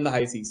exchanged on the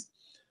high seas.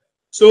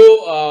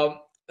 So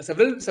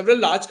several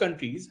large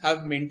countries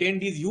have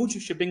maintained these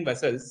huge shipping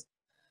vessels,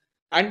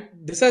 and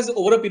this has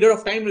over a period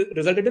of time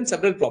resulted in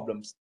several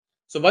problems.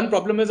 So one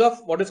problem is of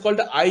what is called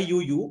the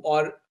IUU,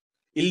 or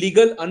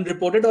illegal,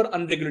 unreported, or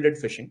unregulated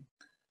fishing,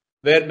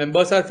 where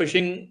members are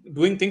fishing,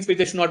 doing things which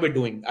they should not be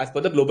doing as per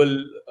the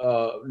global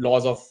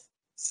laws of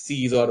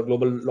seas or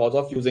global laws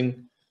of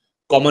using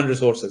common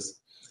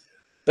resources.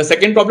 The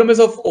second problem is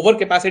of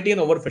overcapacity and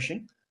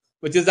overfishing,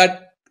 which is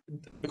that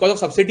because of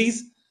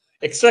subsidies,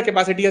 extra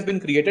capacity has been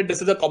created.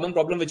 This is a common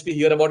problem which we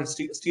hear about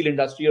steel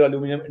industry or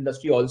aluminum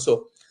industry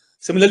also.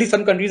 Similarly,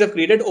 some countries have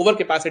created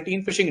overcapacity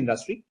in fishing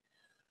industry.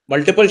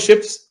 Multiple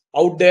ships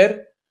out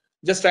there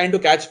just trying to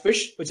catch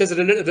fish, which has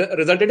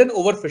resulted in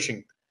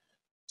overfishing.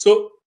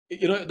 So,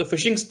 you know, the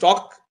fishing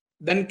stock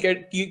then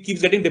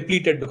keeps getting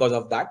depleted because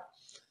of that.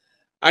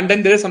 And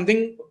then there's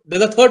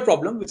a third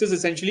problem, which is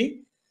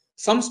essentially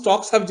some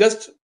stocks have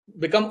just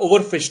become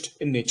overfished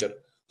in nature.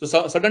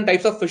 So certain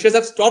types of fishes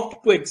have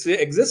stopped to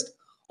exist,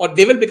 or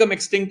they will become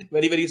extinct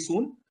very, very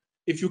soon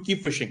if you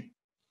keep fishing.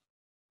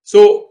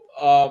 So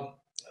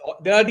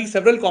there are these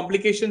several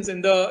complications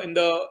in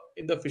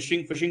the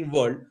fishing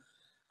world,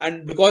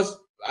 and because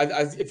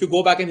as if you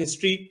go back in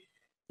history,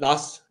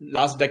 last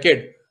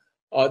decade,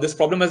 this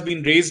problem has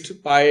been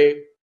raised by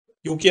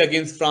UK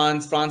against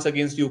France, France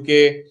against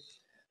UK,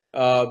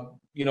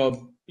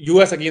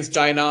 US against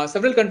China.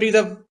 Several countries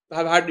have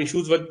had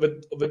issues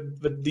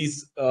with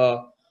these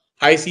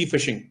high sea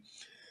fishing.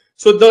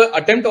 So the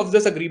attempt of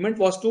this agreement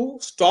was to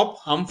stop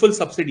harmful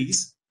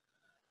subsidies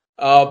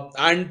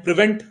and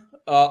prevent,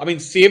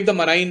 save the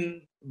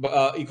marine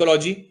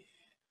ecology,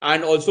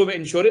 and also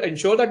ensure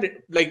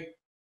that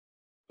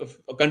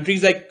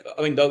countries like,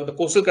 the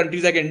coastal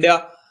countries like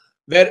India,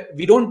 where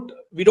we don't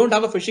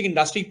have a fishing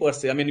industry per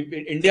se. I mean,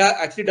 India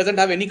actually doesn't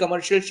have any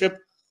commercial ship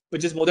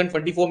which is more than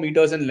 24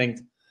 meters in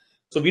length.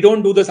 So we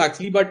don't do this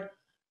actually, but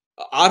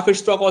our fish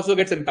stock also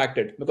gets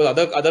impacted because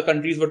other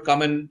countries would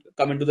come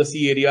into the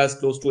sea areas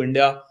close to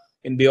India,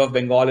 in Bay of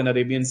Bengal and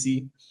Arabian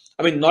Sea.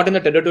 I mean, not in the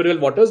territorial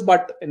waters,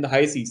 but in the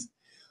high seas.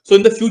 So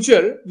in the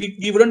future,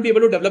 we wouldn't be able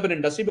to develop an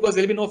industry because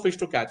there'll be no fish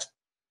to catch.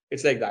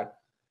 It's like that.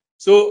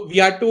 So we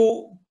had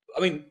to,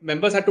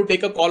 members had to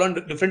take a call on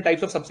different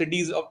types of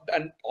subsidies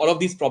and all of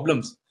these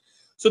problems.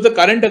 So the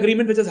current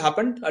agreement which has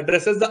happened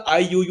addresses the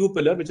IUU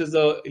pillar, which is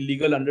the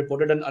illegal,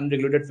 unreported, and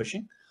unregulated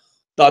fishing.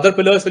 The other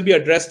pillars will be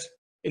addressed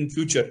in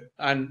future,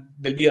 and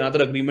there'll be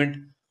another agreement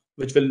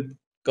which will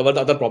cover the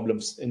other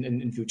problems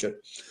in future.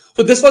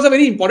 So this was a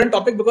very important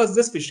topic because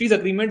this fisheries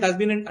agreement has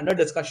been under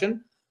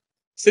discussion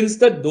since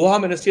the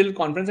Doha Ministerial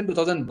Conference in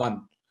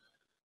 2001.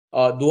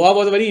 Doha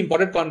was a very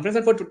important conference,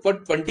 and for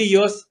 20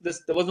 years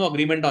there was no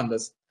agreement on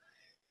this.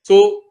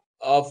 So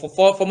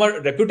from a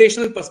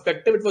reputational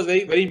perspective, it was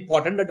very, very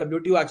important that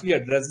WTO actually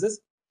address this.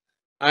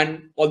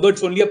 And although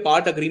it's only a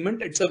part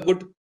agreement, it's a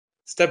good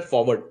step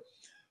forward.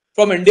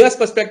 From India's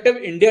perspective,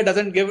 India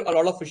doesn't give a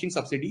lot of fishing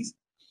subsidies.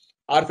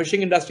 Our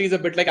fishing industry is a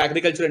bit like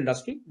agriculture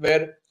industry,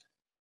 where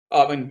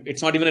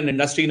it's not even an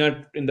industry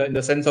in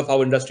the sense of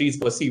how industry is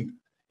perceived.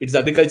 It's the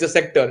agriculture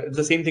sector. It's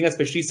the same thing as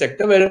fisheries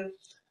sector, where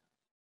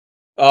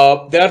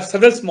there are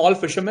several small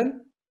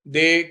fishermen.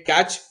 They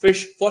catch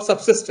fish for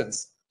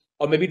subsistence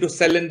or maybe to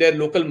sell in their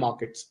local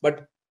markets.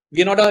 But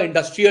we are not an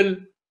industrial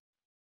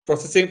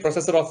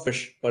processor of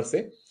fish per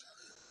se.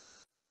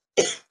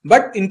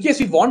 But in case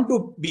we want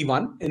to be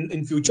one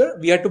in future,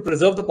 we had to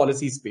preserve the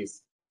policy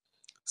space.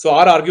 So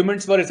our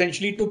arguments were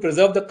essentially to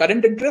preserve the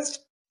current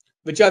interest,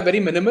 which are very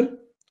minimal.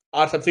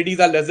 Our subsidies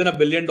are less than $1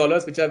 billion,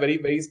 which are very,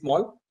 very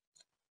small.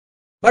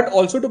 But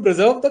also to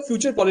preserve the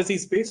future policy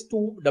space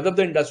to develop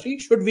the industry,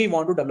 should we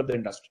want to develop the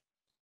industry.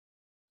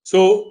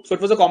 So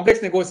it was a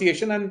complex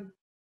negotiation, and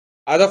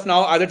as of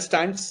now, as it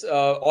stands,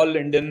 all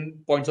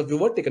Indian points of view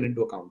were taken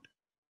into account.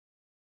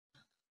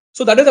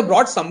 So that is a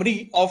broad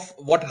summary of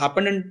what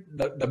happened in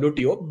the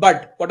WTO.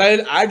 But what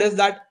I'll add is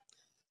that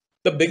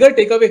the bigger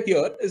takeaway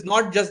here is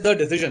not just the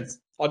decisions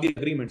or the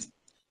agreements.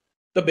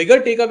 The bigger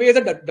takeaway is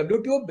that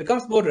WTO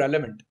becomes more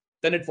relevant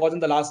than it was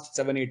in the last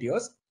 7-8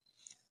 years,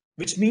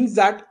 which means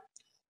that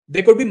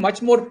there could be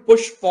much more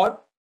push for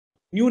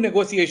new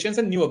negotiations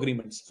and new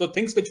agreements. So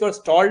things which were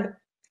stalled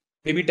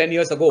maybe 10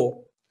 years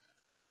ago,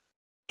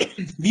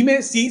 we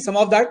may see some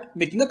of that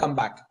making a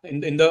comeback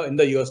in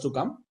the years to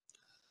come.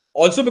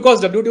 Also,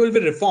 because WTO will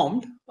be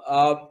reformed,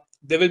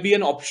 there will be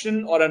an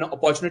option or an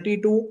opportunity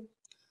to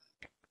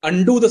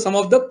undo some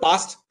of the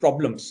past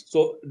problems.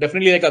 So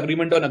definitely, like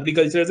agreement on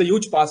agriculture is a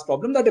huge past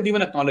problem that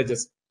everyone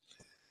acknowledges.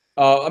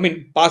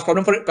 Past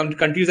problem for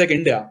countries like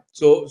India.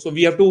 So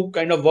we have to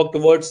kind of work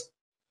towards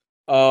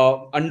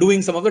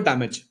undoing some of the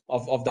damage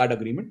of that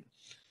agreement.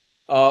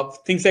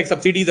 Things like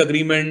subsidies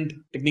agreement,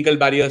 technical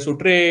barriers to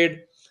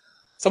trade,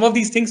 some of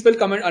these things will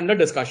come under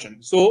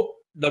discussion. So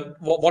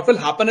what will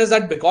happen is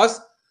that because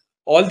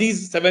all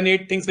these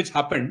 7-8 things which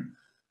happened,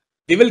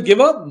 they will give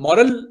a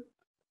moral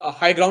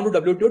high ground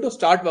to WTO to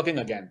start working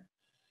again.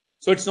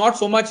 So it's not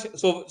so much.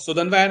 So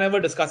Sudhanva and I were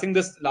discussing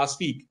this last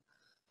week,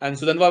 and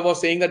Sudhanva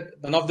was saying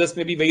that none of this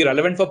may be very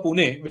relevant for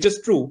Pune, which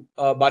is true,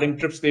 barring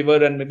TRIPS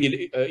waiver and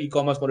maybe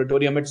e-commerce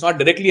moratorium. It's not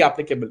directly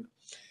applicable,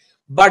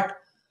 but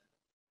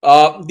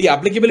the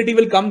applicability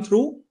will come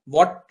through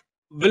what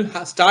will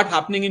start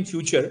happening in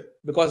future,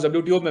 because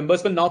WTO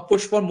members will now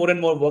push for more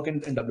and more work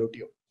in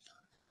WTO.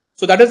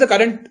 So that is the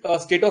current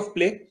state of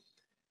play.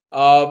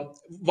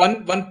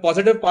 One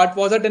positive part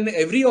was that in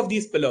every of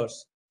these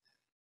pillars,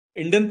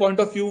 Indian point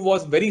of view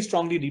was very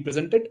strongly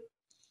represented.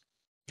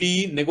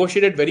 We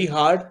negotiated very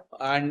hard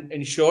and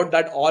ensured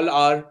that all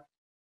our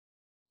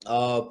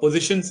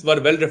positions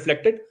were well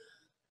reflected.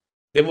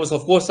 There was,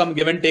 of course, some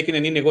give and take in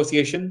any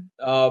negotiation.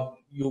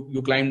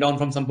 You climb down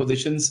from some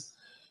positions,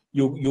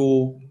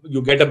 you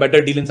get a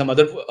better deal in some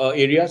other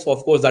areas. So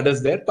of course that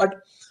is there,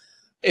 but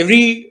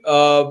every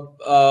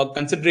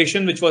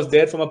consideration which was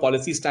there from a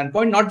policy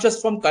standpoint, not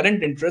just from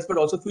current interests but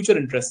also future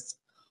interests,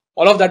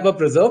 all of that were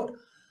preserved.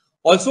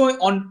 Also,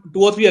 on 2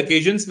 or 3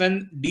 occasions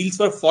when deals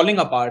were falling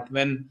apart,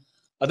 when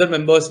other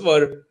members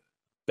were,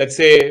 let's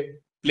say,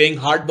 playing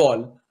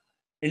hardball,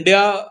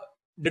 India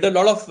did a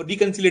lot of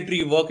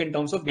reconciliatory work in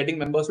terms of getting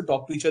members to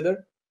talk to each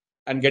other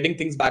and getting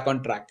things back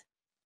on track.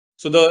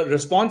 So the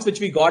response which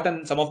we got,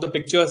 and some of the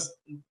pictures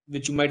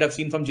which you might have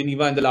seen from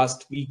Geneva in the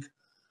last week,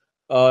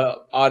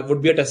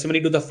 would be a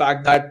testimony to the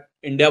fact that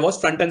India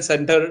was front and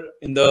center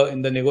in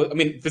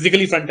the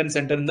physically front and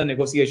center in the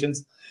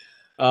negotiations,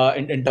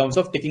 in terms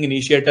of taking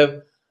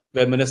initiative,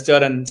 where minister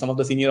and some of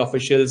the senior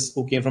officials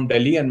who came from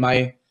Delhi and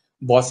my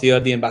boss here,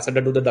 the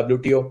ambassador to the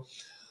WTO,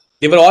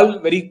 they were all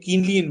very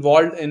keenly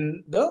involved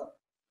in the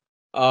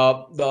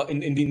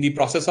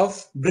process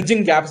of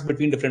bridging gaps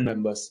between different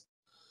members.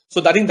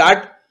 So I think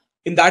that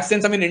in that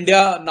sense,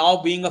 India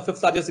now being a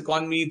 5th largest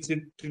economy,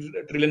 3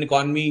 trillion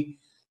economy,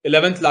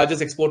 11th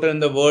largest exporter in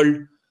the world,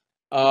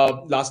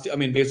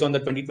 based on the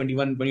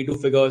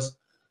 2021-22 figures.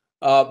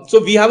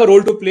 So we have a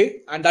role to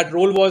play, and that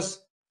role was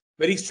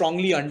very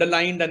strongly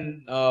underlined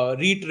and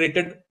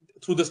reiterated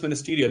through this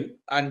ministerial,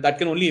 and that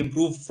can only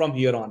improve from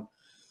here on.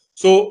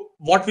 So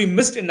what we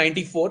missed in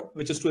 94,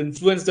 which is to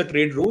influence the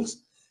trade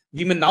rules,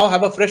 we may now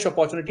have a fresh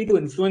opportunity to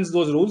influence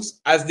those rules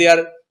as they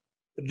are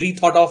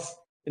rethought of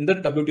in the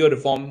WTO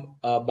reform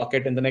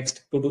bucket in the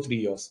next 2 to 3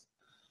 years.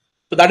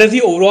 So that is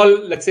the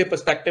overall, let's say,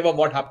 perspective of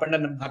what happened,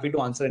 and I'm happy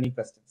to answer any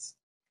questions.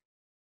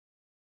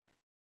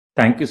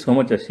 Thank you so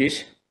much,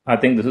 Aashish. I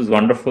think this is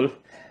wonderful.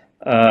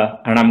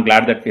 And I'm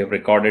glad that we have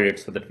recorded it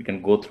so that we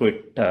can go through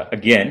it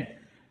again.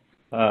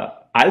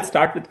 I'll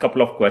start with a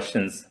couple of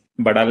questions,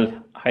 but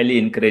I'll highly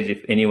encourage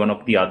if any one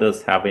of the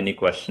others have any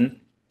question,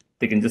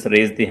 they can just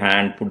raise the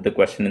hand, put the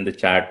question in the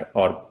chat,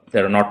 or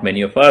there are not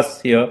many of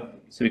us here,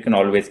 so we can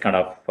always kind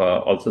of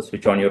also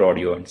switch on your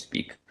audio and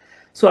speak.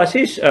 So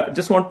Aashish,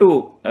 just want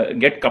to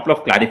get a couple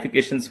of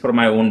clarifications for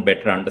my own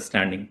better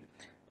understanding.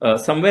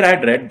 Somewhere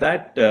I'd read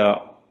that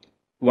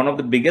one of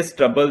the biggest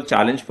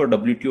challenge for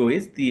WTO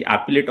is the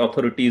appellate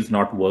authority is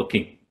not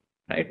working,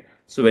 right?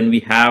 So when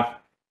we have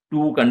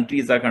 2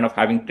 countries are kind of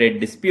having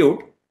trade dispute,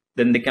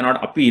 then they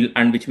cannot appeal,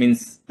 and which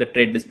means the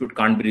trade dispute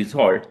can't be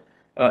resolved.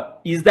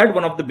 Is that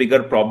one of the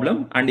bigger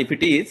problem? And if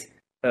it is,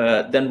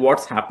 then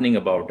what's happening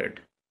about it?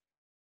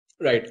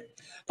 Right.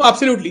 No,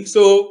 absolutely.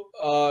 So,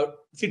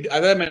 see,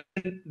 as I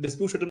mentioned,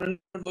 dispute settlement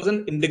was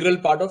an integral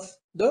part of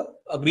the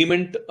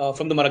agreement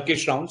from the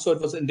Marrakesh round. So it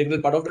was an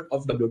integral part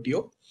of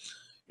WTO.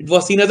 It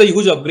was seen as a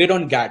huge upgrade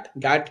on GATT.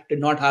 GATT did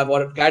not have,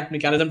 or GATT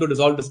mechanism to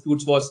resolve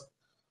disputes was,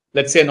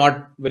 let's say,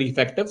 not very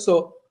effective.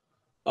 So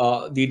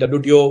the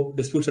WTO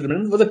dispute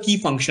settlement was a key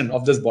function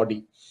of this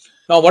body.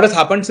 Now, what has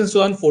happened since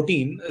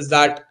 2014 is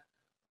that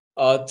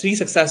 3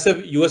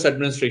 successive US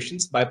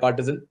administrations,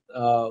 bipartisan,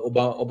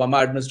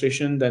 Obama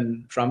administration,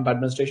 then Trump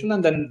administration,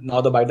 and then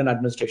now the Biden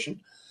administration,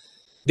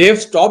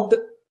 they've stopped,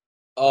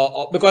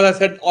 because I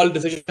said all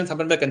decisions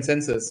happen by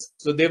consensus.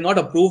 So they've not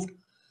approved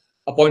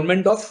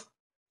appointment of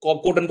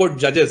quote unquote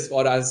judges,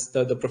 or as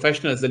the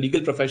professionals, the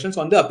legal professions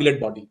on the appellate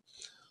body.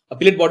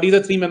 Appellate body is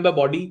a 3-member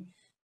body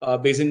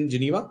based in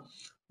Geneva,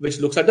 which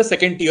looks at the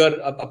second tier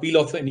appeal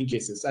of any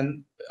cases.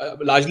 And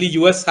largely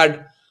US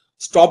had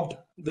stopped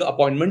the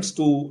appointments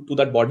to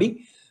that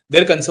body.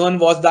 Their concern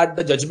was that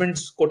the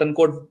judgments, quote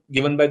unquote,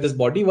 given by this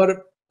body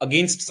were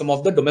against some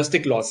of the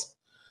domestic laws,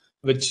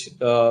 which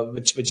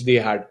they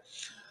had.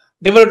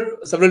 There were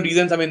several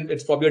reasons.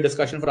 It's probably a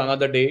discussion for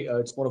another day.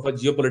 It's more of a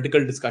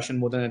geopolitical discussion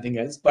more than anything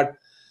else. But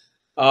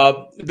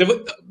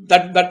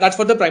that's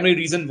what the primary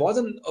reason was.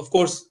 And of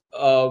course,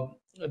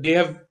 they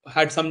have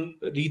had some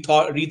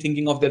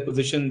rethinking of their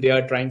position. They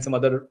are trying some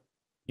other,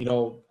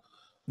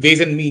 ways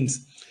and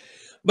means.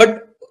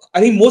 But I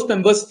think most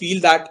members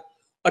feel that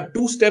a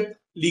two-step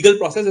legal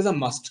process is a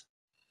must.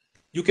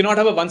 You cannot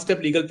have a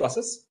one-step legal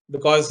process,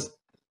 because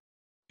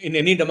in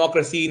any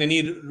democracy, in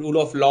any rule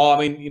of law,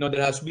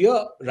 there has to be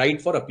a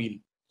right for appeal.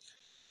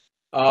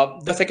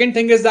 The second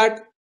thing is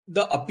that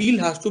the appeal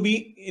has to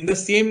be in the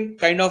same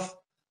kind of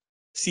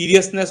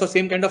seriousness or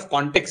same kind of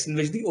context in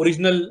which the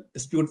original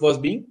dispute was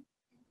being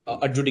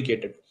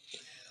adjudicated.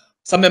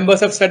 Some members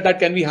have said that,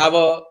 can we have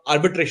a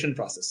arbitration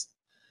process?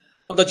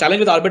 Now, the challenge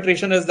with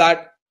arbitration is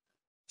that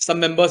some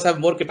members have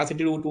more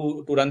capacity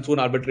to run through an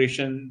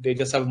arbitration. They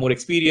just have more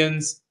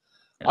experience.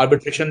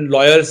 Arbitration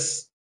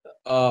lawyers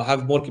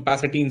have more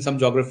capacity in some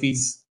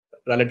geographies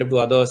relative to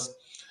others.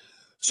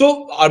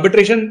 So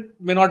arbitration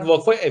may not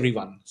work for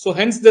everyone. So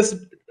hence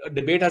this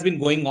debate has been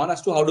going on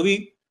as to how do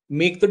we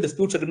make the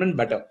dispute settlement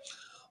better.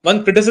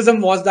 One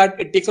criticism was that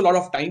it takes a lot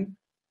of time.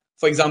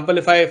 For example,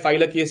 if I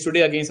file a case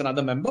today against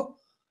another member,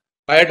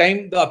 by the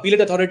time the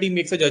appellate authority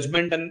makes a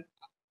judgment and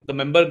the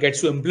member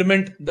gets to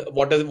implement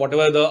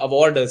whatever the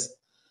award is,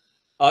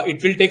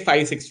 it will take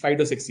 5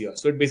 to 6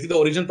 years. So basically the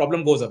original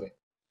problem goes away.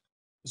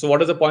 So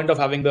what is the point of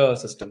having the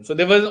system? So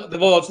there were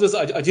also this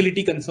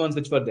agility concerns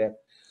which were there.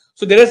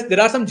 So there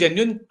are some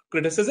genuine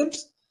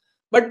criticisms,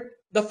 but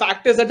the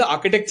fact is that the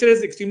architecture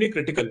is extremely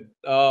critical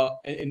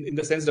in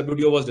the sense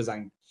WTO was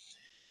designed.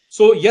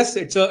 So yes,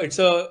 it's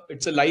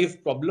a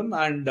live problem,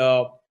 and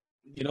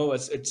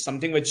it's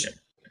something which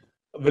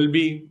will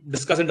be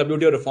discussed in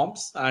WTO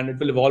reforms, and it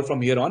will evolve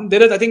from here on.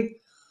 I think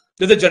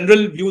there's a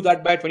general view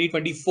that by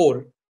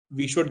 2024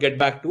 we should get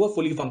back to a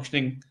fully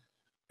functioning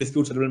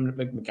dispute settlement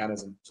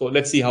mechanism. So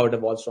let's see how it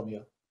evolves from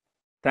here.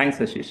 Thanks,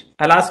 Aashish.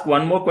 I'll ask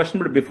one more question,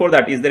 but before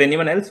that, is there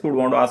anyone else who would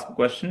want to ask a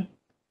question?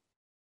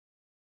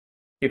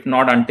 If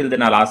not, until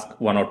then, I'll ask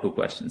 1 or 2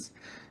 questions.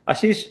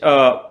 Aashish,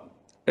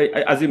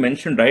 as you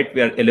mentioned, right,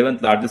 we are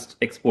 11th largest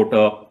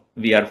exporter.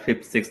 We are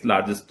 5th, 6th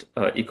largest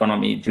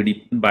economy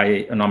GDP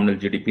by nominal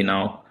GDP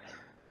now.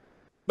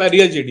 By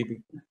real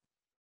GDP.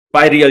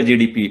 By real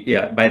GDP,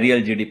 yeah, by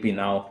real GDP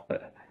now.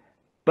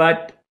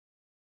 But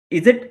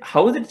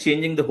how is it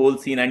changing the whole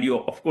scene? And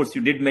of course,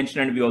 you did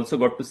mention, and we also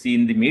got to see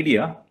in the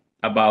media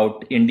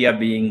about India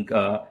being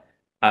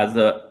as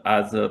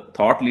a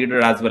thought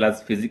leader as well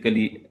as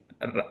physically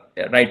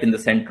right in the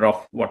center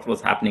of what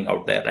was happening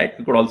out there, right?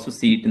 We could also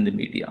see it in the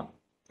media.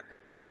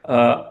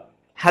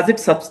 Has it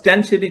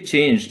substantially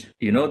changed,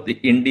 the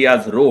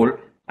India's role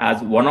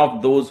as one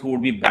of those who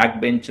would be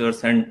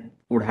backbenchers and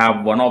would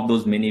have one of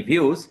those many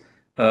views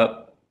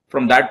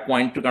from that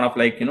point to kind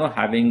of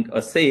having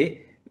a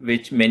say,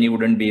 which many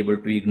wouldn't be able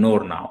to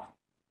ignore now?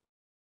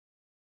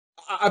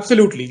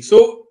 Absolutely.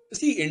 So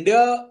see,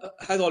 India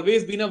has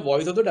always been a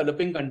voice of the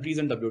developing countries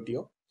in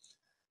WTO.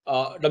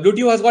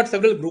 WTO has got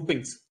several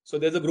groupings. So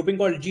there's a grouping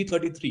called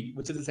G33,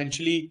 which is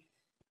essentially,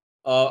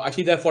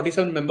 actually there are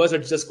 47 members.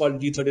 It's just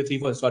called G33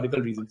 for historical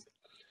reasons.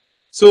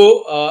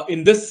 So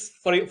in this,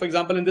 for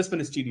example, in this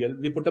ministerial,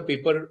 we put a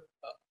paper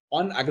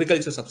on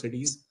agriculture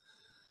subsidies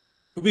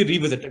to be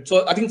revisited.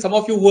 So I think some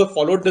of you who have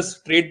followed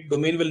this trade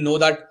domain will know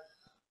that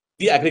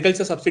the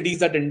agriculture subsidies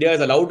that India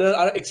is allowed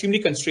are extremely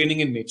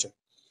constraining in nature.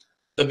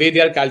 The way they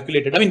are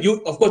calculated.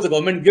 Of course, the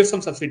government gives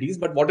some subsidies,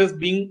 but what is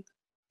being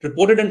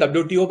reported in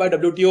WTO by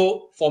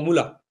WTO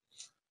formula,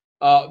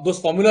 those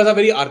formulas are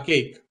very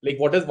archaic. Like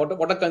what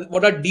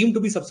are deemed to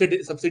be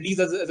subsidies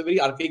as a very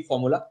archaic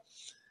formula,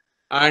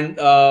 and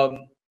a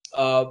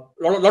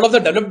lot of the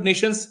developed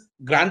nations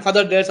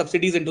grandfather their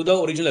subsidies into the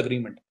original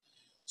agreement.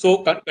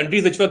 So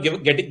countries which were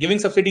giving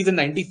subsidies in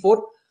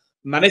 '94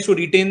 managed to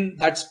retain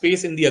that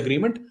space in the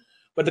agreement,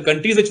 but the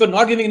countries which were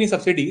not giving any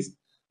subsidies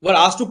were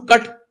asked to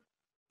cut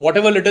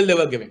whatever little they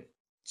were giving.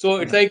 So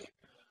it's like,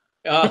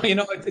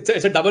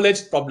 it's a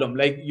double-edged problem.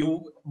 Like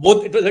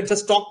it's a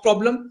stock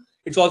problem.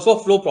 It's also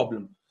a flow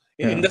problem.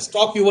 In the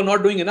stock, you were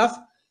not doing enough.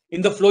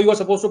 In the flow, you were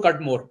supposed to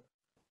cut more.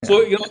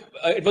 So,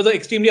 it was an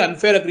extremely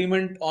unfair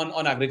agreement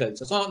on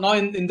agriculture. So now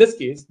in this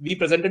case, we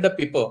presented a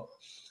paper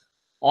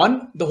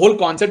on the whole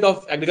concept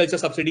of agriculture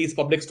subsidies,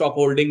 public stock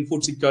holding,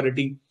 food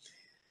security,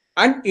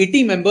 and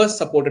 80 members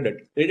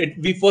supported it.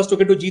 We first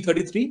took it to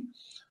G33.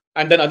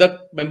 And then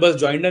other members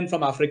joined in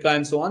from Africa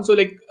and so on. So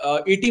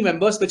 80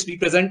 members, which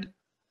represent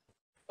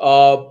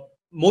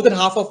more than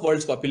half of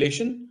world's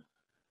population.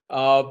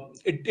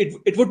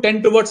 It would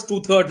tend towards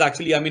 2/3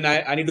 actually.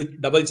 I need to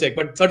double check,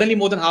 but certainly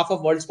more than half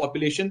of world's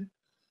population,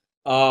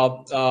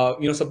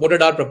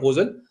 supported our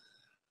proposal.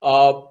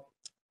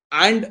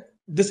 And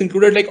this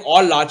included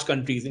all large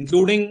countries,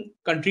 including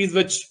countries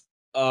which,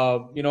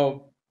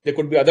 there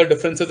could be other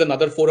differences in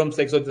other forums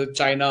so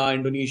China,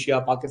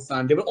 Indonesia,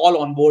 Pakistan. They were all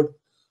on board.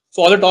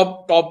 So all the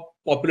top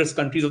populous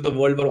countries of the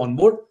world were on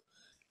board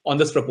on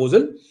this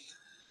proposal.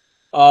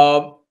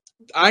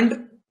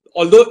 And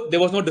although there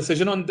was no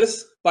decision on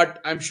this,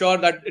 but I'm sure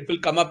that it will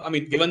come up.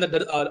 Given that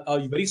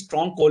a very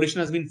strong coalition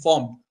has been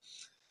formed,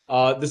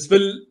 this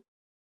will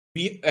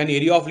be an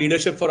area of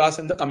leadership for us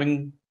in the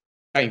coming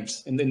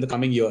times, in the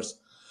coming years.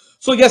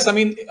 So yes, I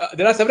mean,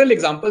 there are several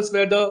examples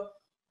where the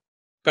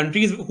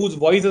countries whose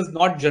voice is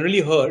not generally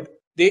heard,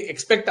 they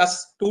expect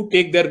us to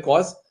take their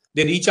cause.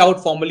 They reach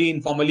out formally,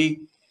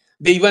 informally.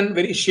 They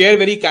even share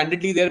very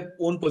candidly their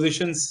own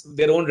positions,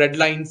 their own red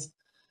lines,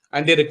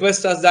 and they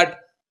request us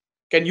that,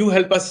 can you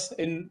help us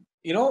in,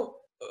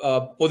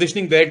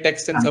 positioning their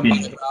text in some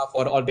paragraph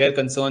or their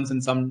concerns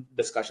in some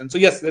discussion. So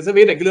yes, there's a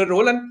very regular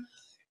role, and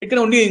it can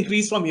only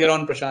increase from here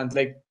on, Prashant.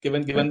 Like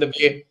given the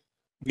way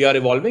we are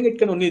evolving, it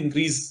can only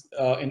increase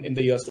in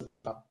the years to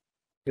come.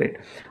 Great.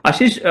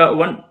 Aashish,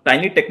 one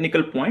tiny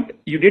technical point.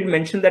 You did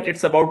mention that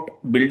it's about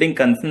building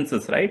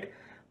consensus, right?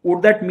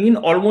 Would that mean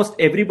almost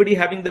everybody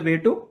having the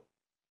veto?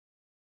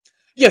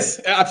 Yes,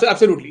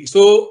 absolutely.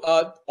 So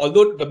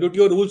although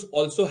WTO rules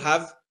also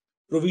have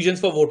provisions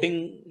for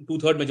voting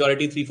 2/3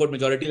 majority, 3/4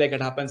 majority, like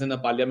it happens in the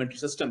parliamentary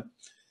system,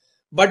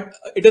 but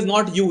it is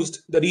not used.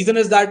 The reason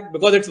is that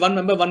because it's one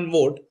member, one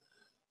vote,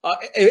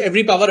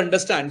 every power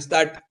understands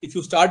that if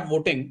you start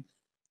voting,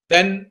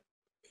 then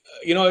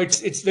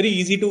it's very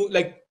easy to,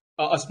 like,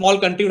 a small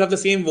country would have the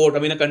same vote. I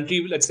mean, a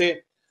country, let's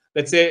say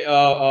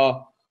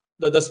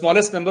the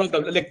smallest member of,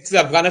 like, say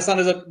Afghanistan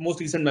is the most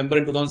recent member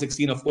in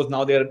 2016. Of course,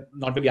 now they're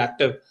not very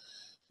active,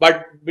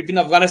 but between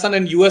Afghanistan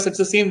and US, it's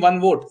the same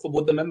one vote for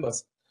both the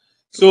members.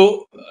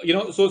 So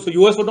so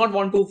US would not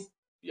want to,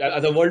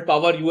 as a world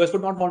power, US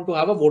would not want to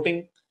have a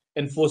voting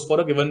enforced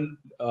for a given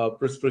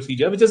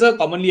procedure, which is a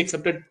commonly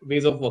accepted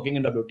ways of working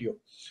in WTO.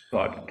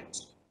 Got it.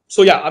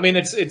 So yeah, I mean,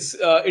 it's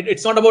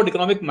not about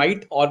economic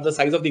might or the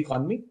size of the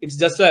economy. It's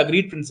just an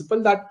agreed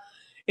principle that,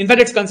 in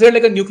fact, it's considered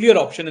like a nuclear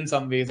option in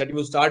some ways, that if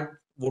you start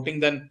voting,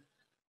 then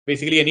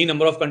basically any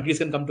number of countries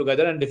can come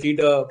together and defeat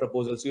a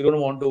proposal. So you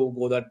don't want to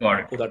go that.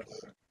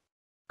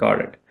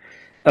 Got it.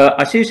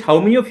 Aashish, how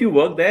many of you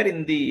work there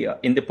in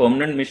the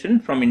permanent mission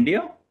from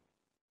India?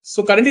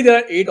 So currently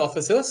there are 8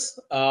 officers.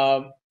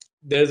 So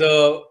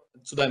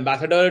the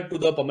ambassador to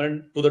the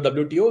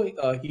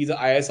WTO, he's an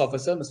IAS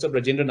officer, Mr.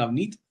 Brajendra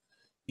Navneet.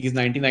 He's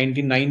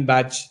 1999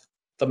 batch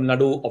Tamil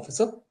Nadu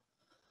officer.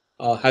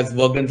 Has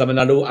worked in Tamil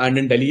Nadu and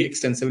in Delhi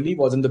extensively.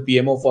 Was in the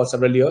PMO for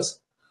several years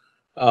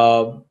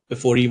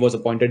before he was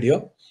appointed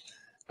here.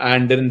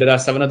 And then there are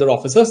 7 other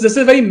officers. This is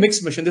a very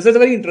mixed mission. This is a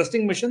very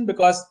interesting mission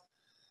because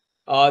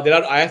there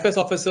are IFS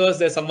officers.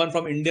 There's someone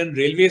from Indian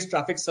Railways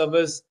Traffic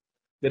Service.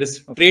 There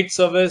is Trade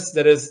Service.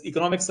 There is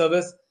Economic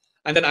Service.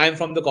 And then I'm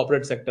from the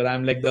corporate sector.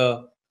 I'm like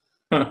the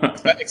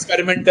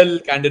experimental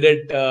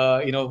candidate,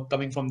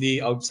 coming from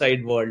the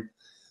outside world.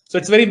 So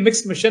it's a very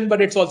mixed mission,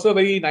 but it's also a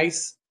very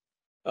nice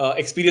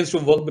experience to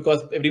work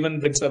because everyone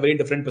brings a very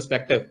different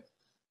perspective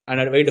and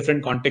a very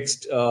different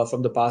context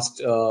from the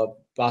past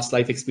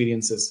life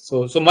experiences.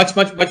 So much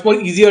more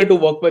easier to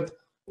work with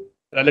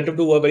relative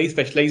to a very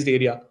specialized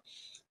area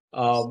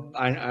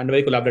and a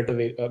very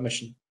collaborative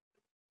mission.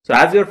 So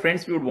as your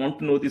friends, we would want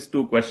to know these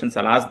 2 questions.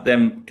 I'll ask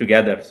them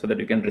together so that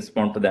you can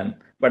respond to them.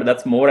 But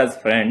that's more as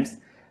friends.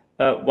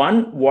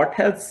 One, what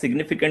has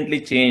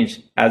significantly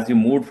changed as you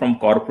moved from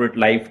corporate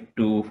life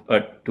to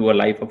a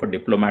life of a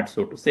diplomat,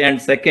 so to say?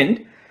 And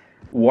second,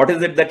 what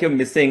is it that you're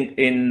missing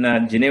in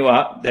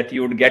Geneva that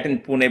you would get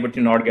in Pune, but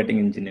you're not getting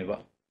in Geneva?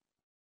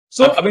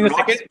 So, I mean,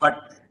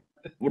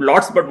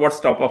 lots, but what's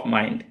top of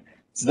mind?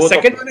 The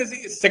second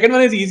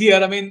one is easier.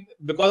 I mean,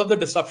 because of the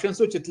disruptions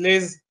to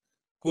Chitle's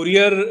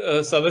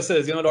courier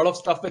services, a lot of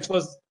stuff which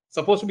was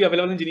supposed to be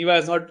available in Geneva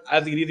is not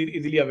as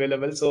easily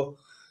available. So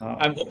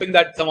I'm hoping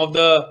that some of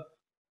the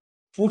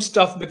food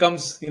stuff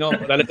becomes,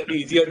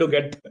 relatively easier to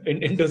get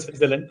into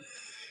Switzerland.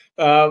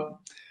 And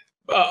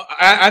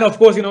of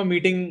course,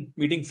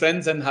 meeting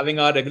friends and having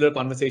our regular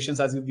conversations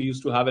as we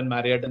used to have in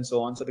Marriott and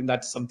so on. So I think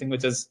that's something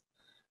which is,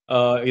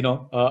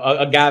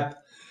 a gap.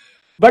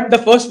 But the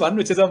first one,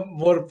 which is a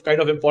more kind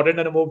of important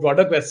and a more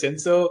broader question.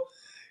 So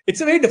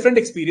it's a very different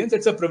experience.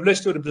 It's a privilege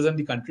to represent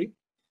the country,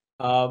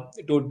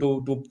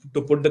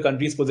 to put the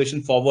country's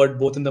position forward,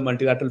 both in the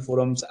multilateral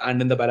forums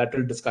and in the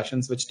bilateral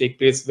discussions, which take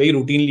place very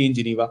routinely in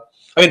Geneva.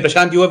 I mean,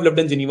 Prashant, you have lived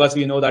in Geneva, so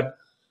you know that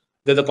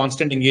there's a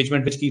constant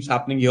engagement which keeps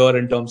happening here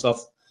in terms of,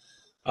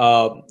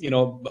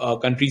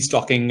 countries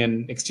talking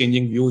and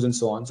exchanging views and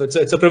so on. So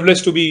it's a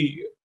privilege to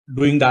be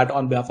doing that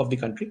on behalf of the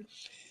country.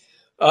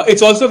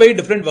 It's also a very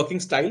different working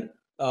style.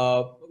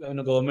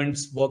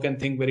 Governments work and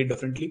think very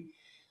differently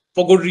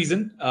for good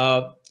reason.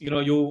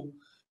 You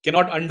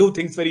cannot undo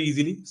things very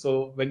easily.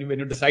 So when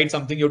you decide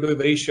something, you have to be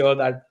very sure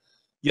that,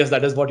 yes,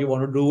 that is what you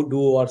want to do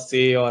or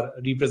say or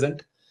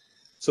represent.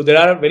 So there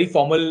are very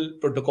formal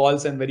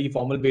protocols and very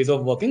formal ways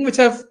of working, which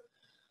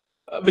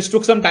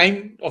took some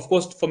time, of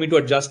course, for me to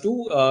adjust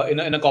to. In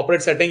a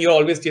corporate setting, you're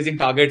always chasing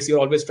targets. You're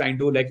always trying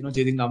to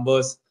chasing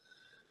numbers.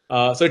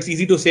 So it's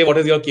easy to say what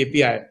is your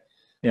KPI.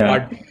 Yeah.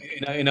 But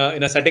in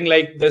a setting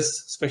like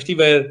this, especially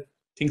where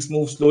things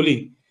move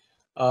slowly,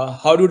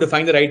 how do you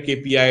define the right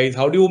KPIs?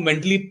 How do you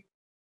mentally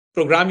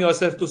program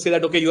yourself to say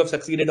that, okay, you have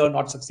succeeded or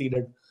not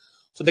succeeded?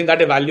 So I think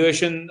that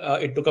evaluation,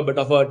 it took a bit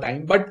of a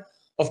time, but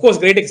of course,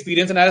 great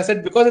experience. And as I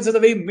said, because it's a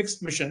very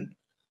mixed mission,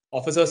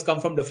 officers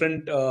come from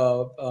different,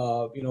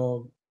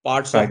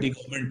 parts of the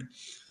government.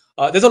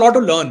 there's a lot to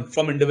learn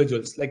from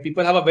individuals. Like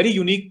people have a very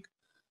unique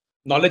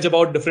knowledge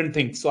about different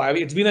things. So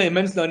it's been an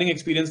immense learning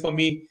experience for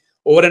me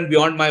over and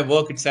beyond my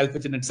work itself,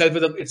 which in itself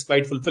it's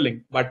quite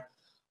fulfilling. But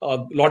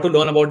a lot to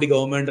learn about the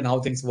government and how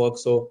things work.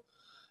 So,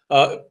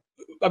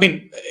 I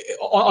mean,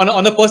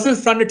 on a personal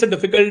front, it's a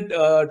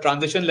difficult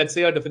transition, let's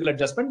say a difficult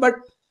adjustment. But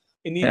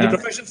in the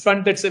professional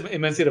front, it's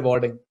immensely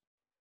rewarding.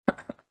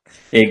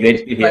 Hey,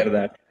 great to hear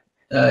that.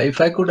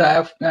 If I could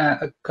have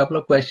a couple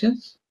of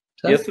questions.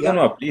 Sir? Yes,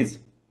 Sunanwa, please.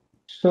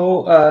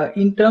 So,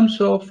 in terms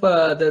of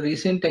the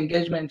recent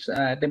engagements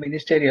at the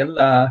ministerial,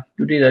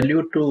 you did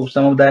allude to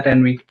some of that,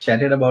 and we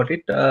chatted about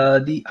it.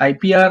 The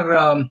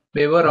IPR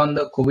waiver on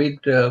the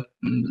COVID,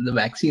 the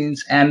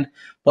vaccines, and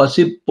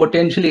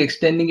potentially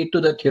extending it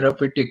to the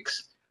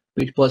therapeutics,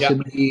 which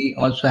possibly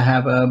also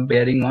have a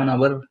bearing on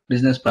our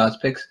business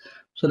prospects.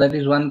 So that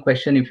is one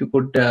question. If you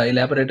could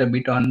elaborate a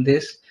bit on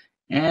this.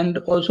 And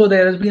also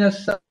there has been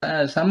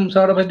some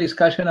sort of a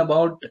discussion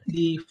about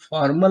the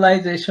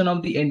formalization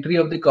of the entry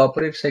of the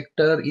corporate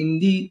sector in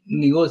the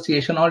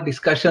negotiation or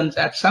discussions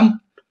at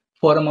some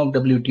forum of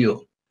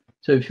WTO.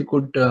 So if you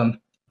could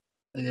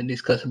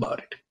discuss about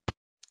it.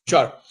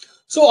 Sure.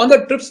 So on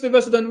the TRIPS waiver,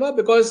 Sudhanva,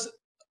 because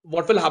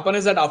what will happen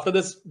is that after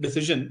this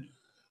decision,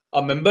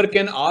 a member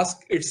can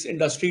ask its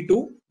industry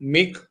to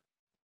make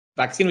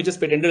vaccine which is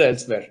patented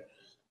elsewhere.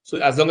 So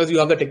as long as you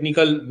have the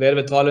technical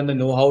wherewithal and the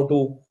know-how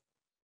to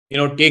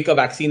take a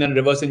vaccine and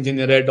reverse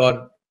engineer it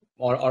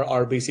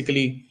or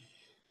basically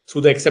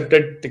through the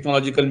accepted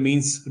technological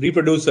means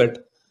reproduce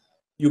it,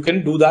 you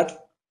can do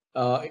that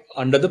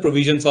under the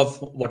provisions of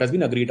what has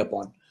been agreed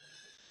upon.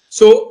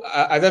 So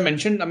as I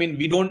mentioned, I mean,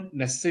 we don't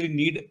necessarily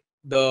need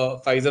the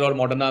Pfizer or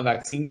Moderna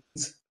vaccines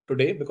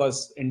today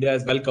because India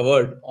is well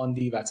covered on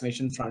the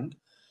vaccination front.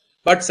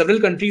 But several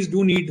countries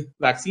do need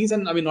vaccines,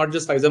 and I mean, not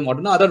just Pfizer,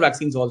 Moderna, other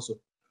vaccines also.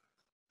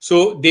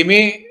 So they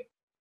may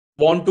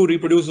want to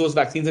reproduce those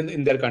vaccines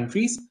in their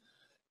countries.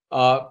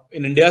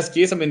 In India's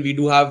case, I mean, we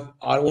do have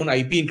our own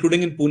IP,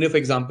 including in Pune, for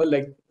example.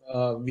 Like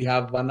we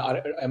have one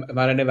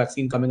mRNA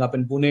vaccine coming up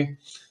in Pune.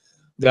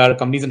 There are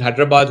companies in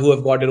Hyderabad who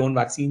have got their own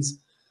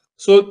vaccines.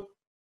 So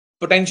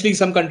potentially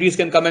some countries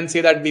can come and say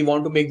that we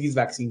want to make these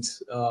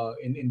vaccines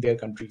in their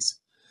countries.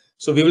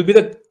 So we will be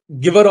the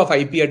giver of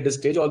IP at this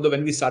stage. Although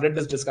when we started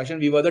this discussion,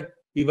 we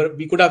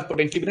could have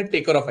potentially been a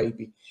taker of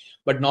IP,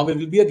 but now we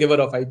will be a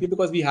giver of IP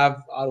because we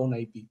have our own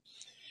IP.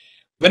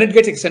 When it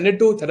gets extended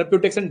to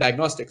therapeutics and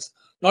diagnostics,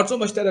 not so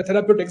much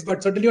therapeutics,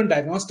 but certainly on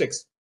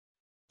diagnostics,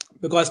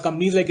 because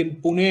companies like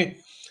in Pune,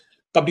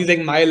 companies like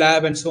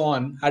MyLab and so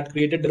on had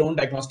created their own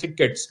diagnostic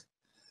kits.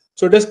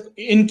 So just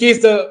in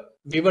case the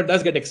waiver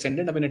does get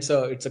extended, I mean, it's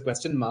a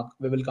question mark.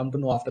 We will come to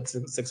know after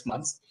 6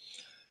 months.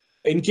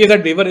 In case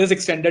that waiver is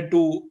extended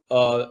to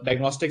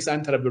diagnostics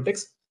and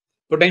therapeutics,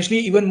 potentially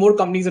even more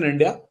companies in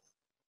India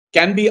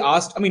can be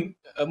asked. I mean,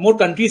 more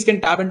countries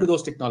can tap into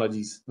those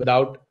technologies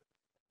without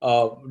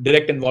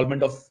direct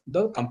involvement of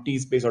the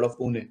companies based out of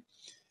Pune.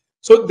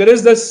 So there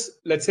is this,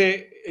 let's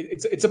say,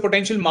 it's a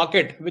potential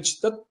market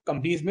which the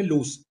companies may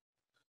lose.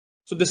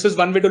 So this is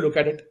one way to look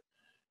at it.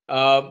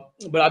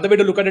 But other way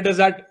to look at it is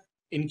that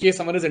in case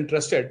someone is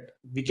interested,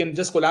 we can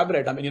just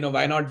collaborate. I mean,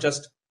 why not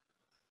just,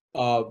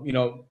 I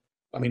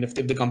mean, if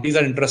the companies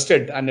are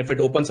interested and if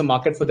it opens a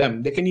market for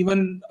them, they can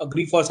even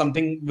agree for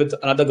something with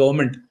another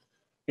government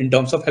in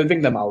terms of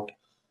helping them out.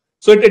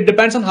 So it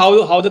depends on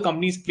how the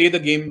companies play the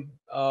game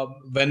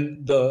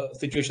when the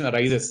situation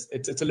arises.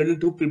 It's a little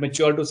too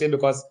premature to say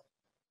because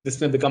this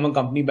may become a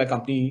company by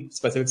company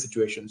specific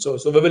situation. So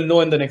we will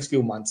know in the next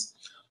few months.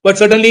 But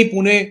certainly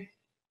Pune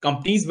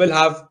companies will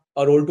have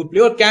a role to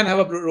play or can have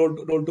a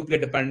role to play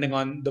depending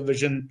on the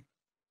vision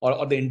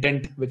or the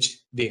intent which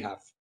they have.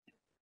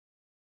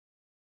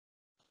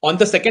 On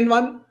the second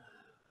one,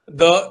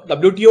 the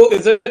WTO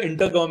is an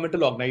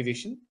intergovernmental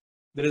organization.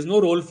 There is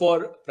no role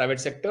for private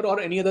sector or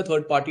any other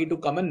third party to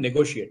come and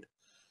negotiate.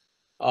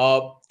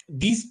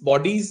 These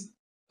bodies,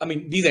 I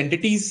mean, these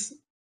entities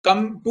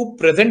come to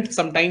present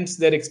sometimes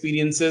their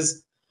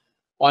experiences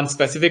on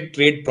specific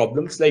trade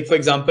problems. Like, for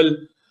example,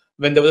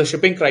 when there was a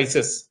shipping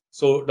crisis,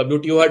 so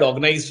WTO had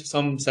organized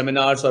some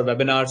seminars or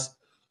webinars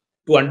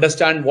to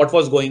understand what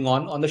was going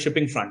on the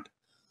shipping front.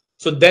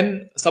 So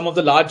then some of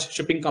the large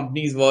shipping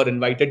companies were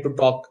invited to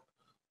talk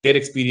their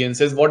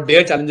experiences, what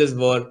their challenges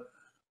were,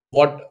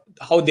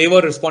 how they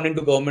were responding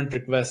to government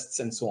requests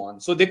and so on.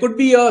 So there could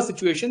be a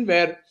situation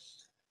where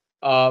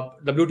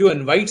WTO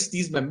invites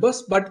these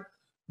members, but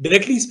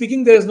directly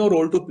speaking, there is no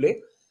role to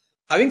play.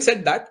 Having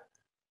said that,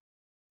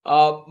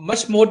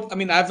 much more, I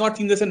mean, I have not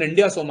seen this in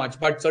India so much,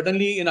 but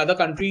certainly in other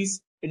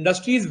countries,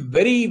 industry is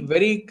very,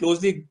 very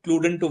closely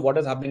clued into what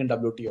is happening in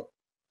WTO.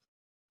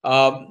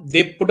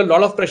 They put a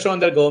lot of pressure on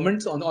their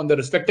governments, on their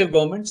respective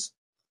governments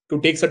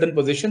to take certain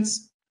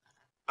positions.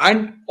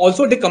 And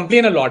also they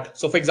complain a lot.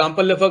 So for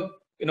example, if a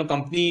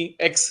company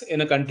X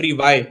in a country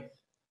Y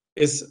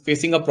is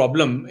facing a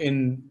problem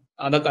in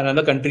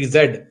another country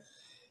Z,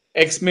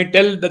 X may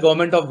tell the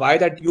government of Y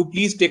that you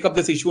please take up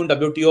this issue in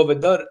WTO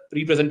with the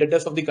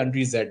representatives of the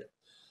country Z.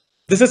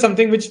 This is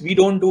something which we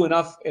don't do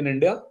enough in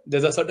India.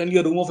 There's certainly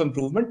a room of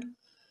improvement.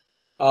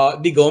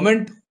 The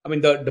government, I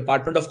mean, the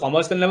Department of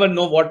Commerce will never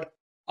know what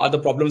are the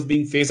problems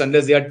being faced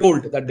unless they are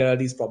told that there are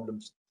these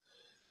problems.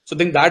 So I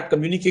think that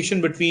communication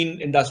between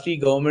industry,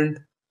 government,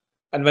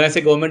 and when I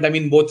say government, I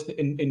mean both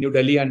in New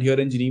Delhi and here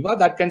in Geneva,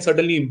 that can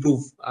certainly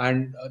improve.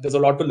 And there's a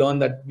lot to learn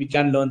that we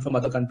can learn from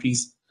other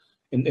countries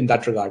in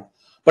that regard.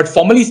 But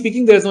formally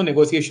speaking, there is no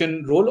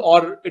negotiation role,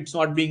 or it's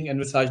not being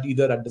envisaged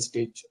either at this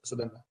stage.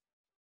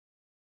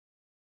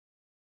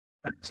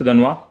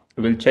 Sudhanwa,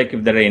 we'll check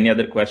if there are any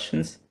other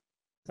questions.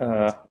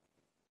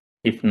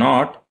 If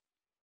not,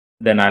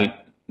 then I'll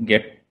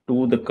get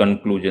to the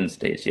conclusion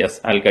stage. Yes,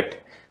 I'll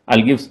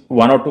give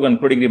one or two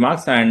concluding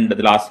remarks and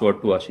the last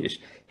word to Aashish.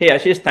 Hey,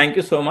 Aashish, thank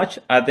you so much.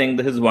 I think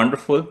this is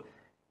wonderful.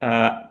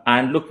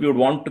 And look, we would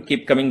want to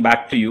keep coming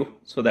back to you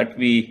so that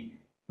we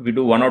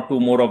do one or two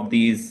more of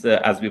these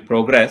as we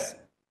progress,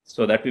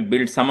 so that we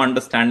build some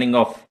understanding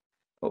of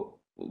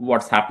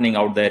what's happening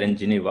out there in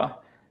Geneva.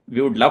 We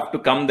would love to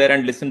come there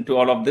and listen to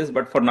all of this,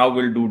 but for now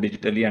we'll do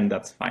digitally, and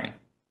that's fine.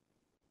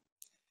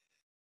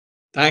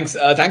 Thanks,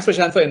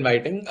 Prashant, for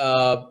inviting.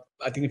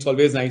 I think it's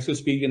always nice to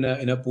speak in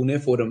a Pune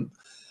forum.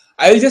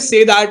 I will just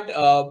say that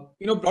a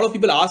lot of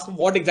people ask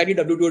what exactly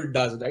WTO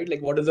does, right?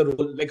 Like, what is the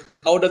role? Like,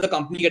 how does the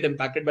company get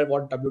impacted by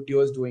what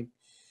WTO is doing?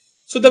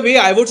 So the way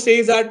I would say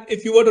is that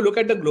if you were to look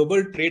at the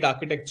global trade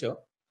architecture,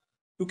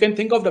 you can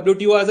think of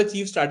WTO as a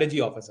chief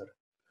strategy officer.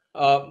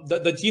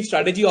 The chief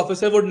strategy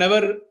officer would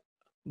never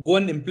go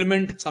and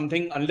implement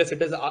something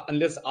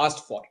unless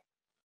asked for,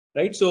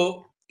 right?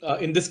 So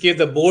in this case,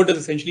 the board is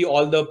essentially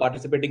all the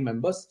participating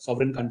members,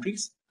 sovereign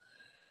countries,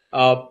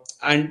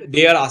 and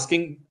they are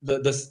asking the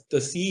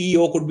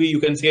CEO could be, you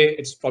can say,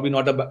 it's probably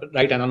not a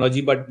right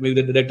analogy, but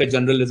maybe the director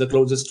general is the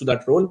closest to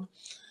that role.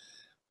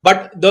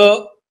 But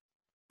the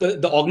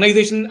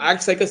organization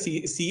acts like a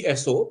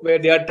CSO, where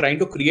they are trying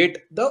to create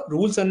the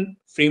rules and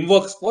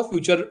frameworks for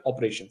future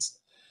operations.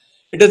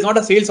 It is not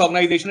a sales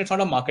organization. It's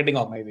not a marketing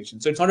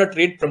organization. So it's not a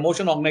trade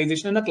promotion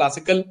organization in a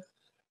classical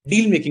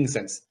deal-making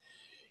sense.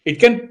 It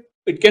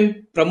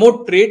can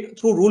promote trade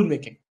through rule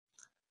making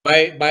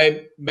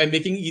by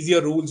making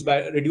easier rules,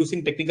 by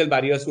reducing technical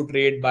barriers to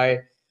trade, by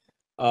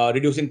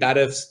reducing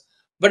tariffs.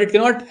 But it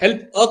cannot help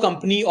a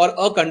company or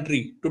a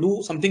country to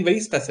do something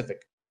very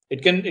specific.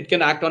 It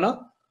can act on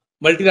a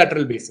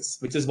multilateral basis,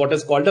 which is what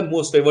is called the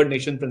most favored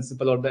nation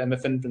principle, or the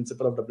MFN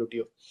principle of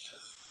WTO.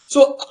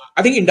 So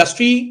I think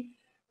industry,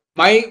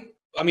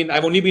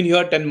 I've only been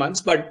here 10 months,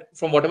 but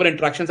from whatever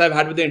interactions I've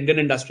had with the Indian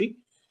industry,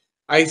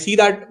 I see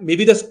that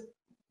maybe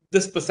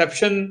this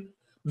perception,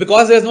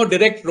 because there's no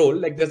direct role,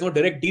 like there's no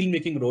direct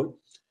deal-making role,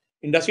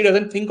 industry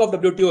doesn't think of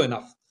WTO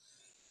enough.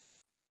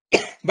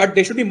 But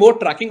there should be more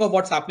tracking of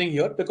what's happening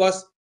here,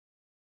 because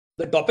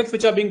the topics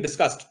which are being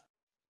discussed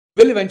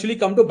will eventually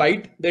come to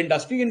bite the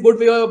industry in good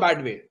way or a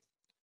bad way.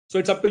 So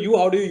it's up to you,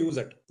 how do you use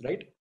it,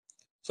 right?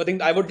 So I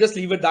think I would just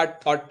leave with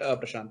that thought,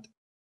 Prashant.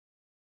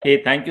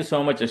 Hey, thank you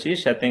so much,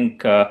 Aashish. I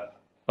think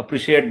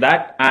appreciate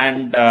that,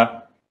 and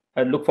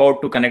I look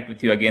forward to connect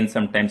with you again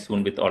sometime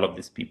soon with all of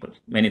these people.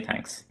 Many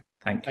thanks.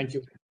 Thank you. Thank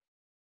you.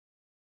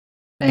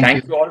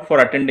 Thank you all for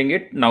attending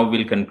it. Now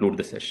we'll conclude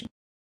the session.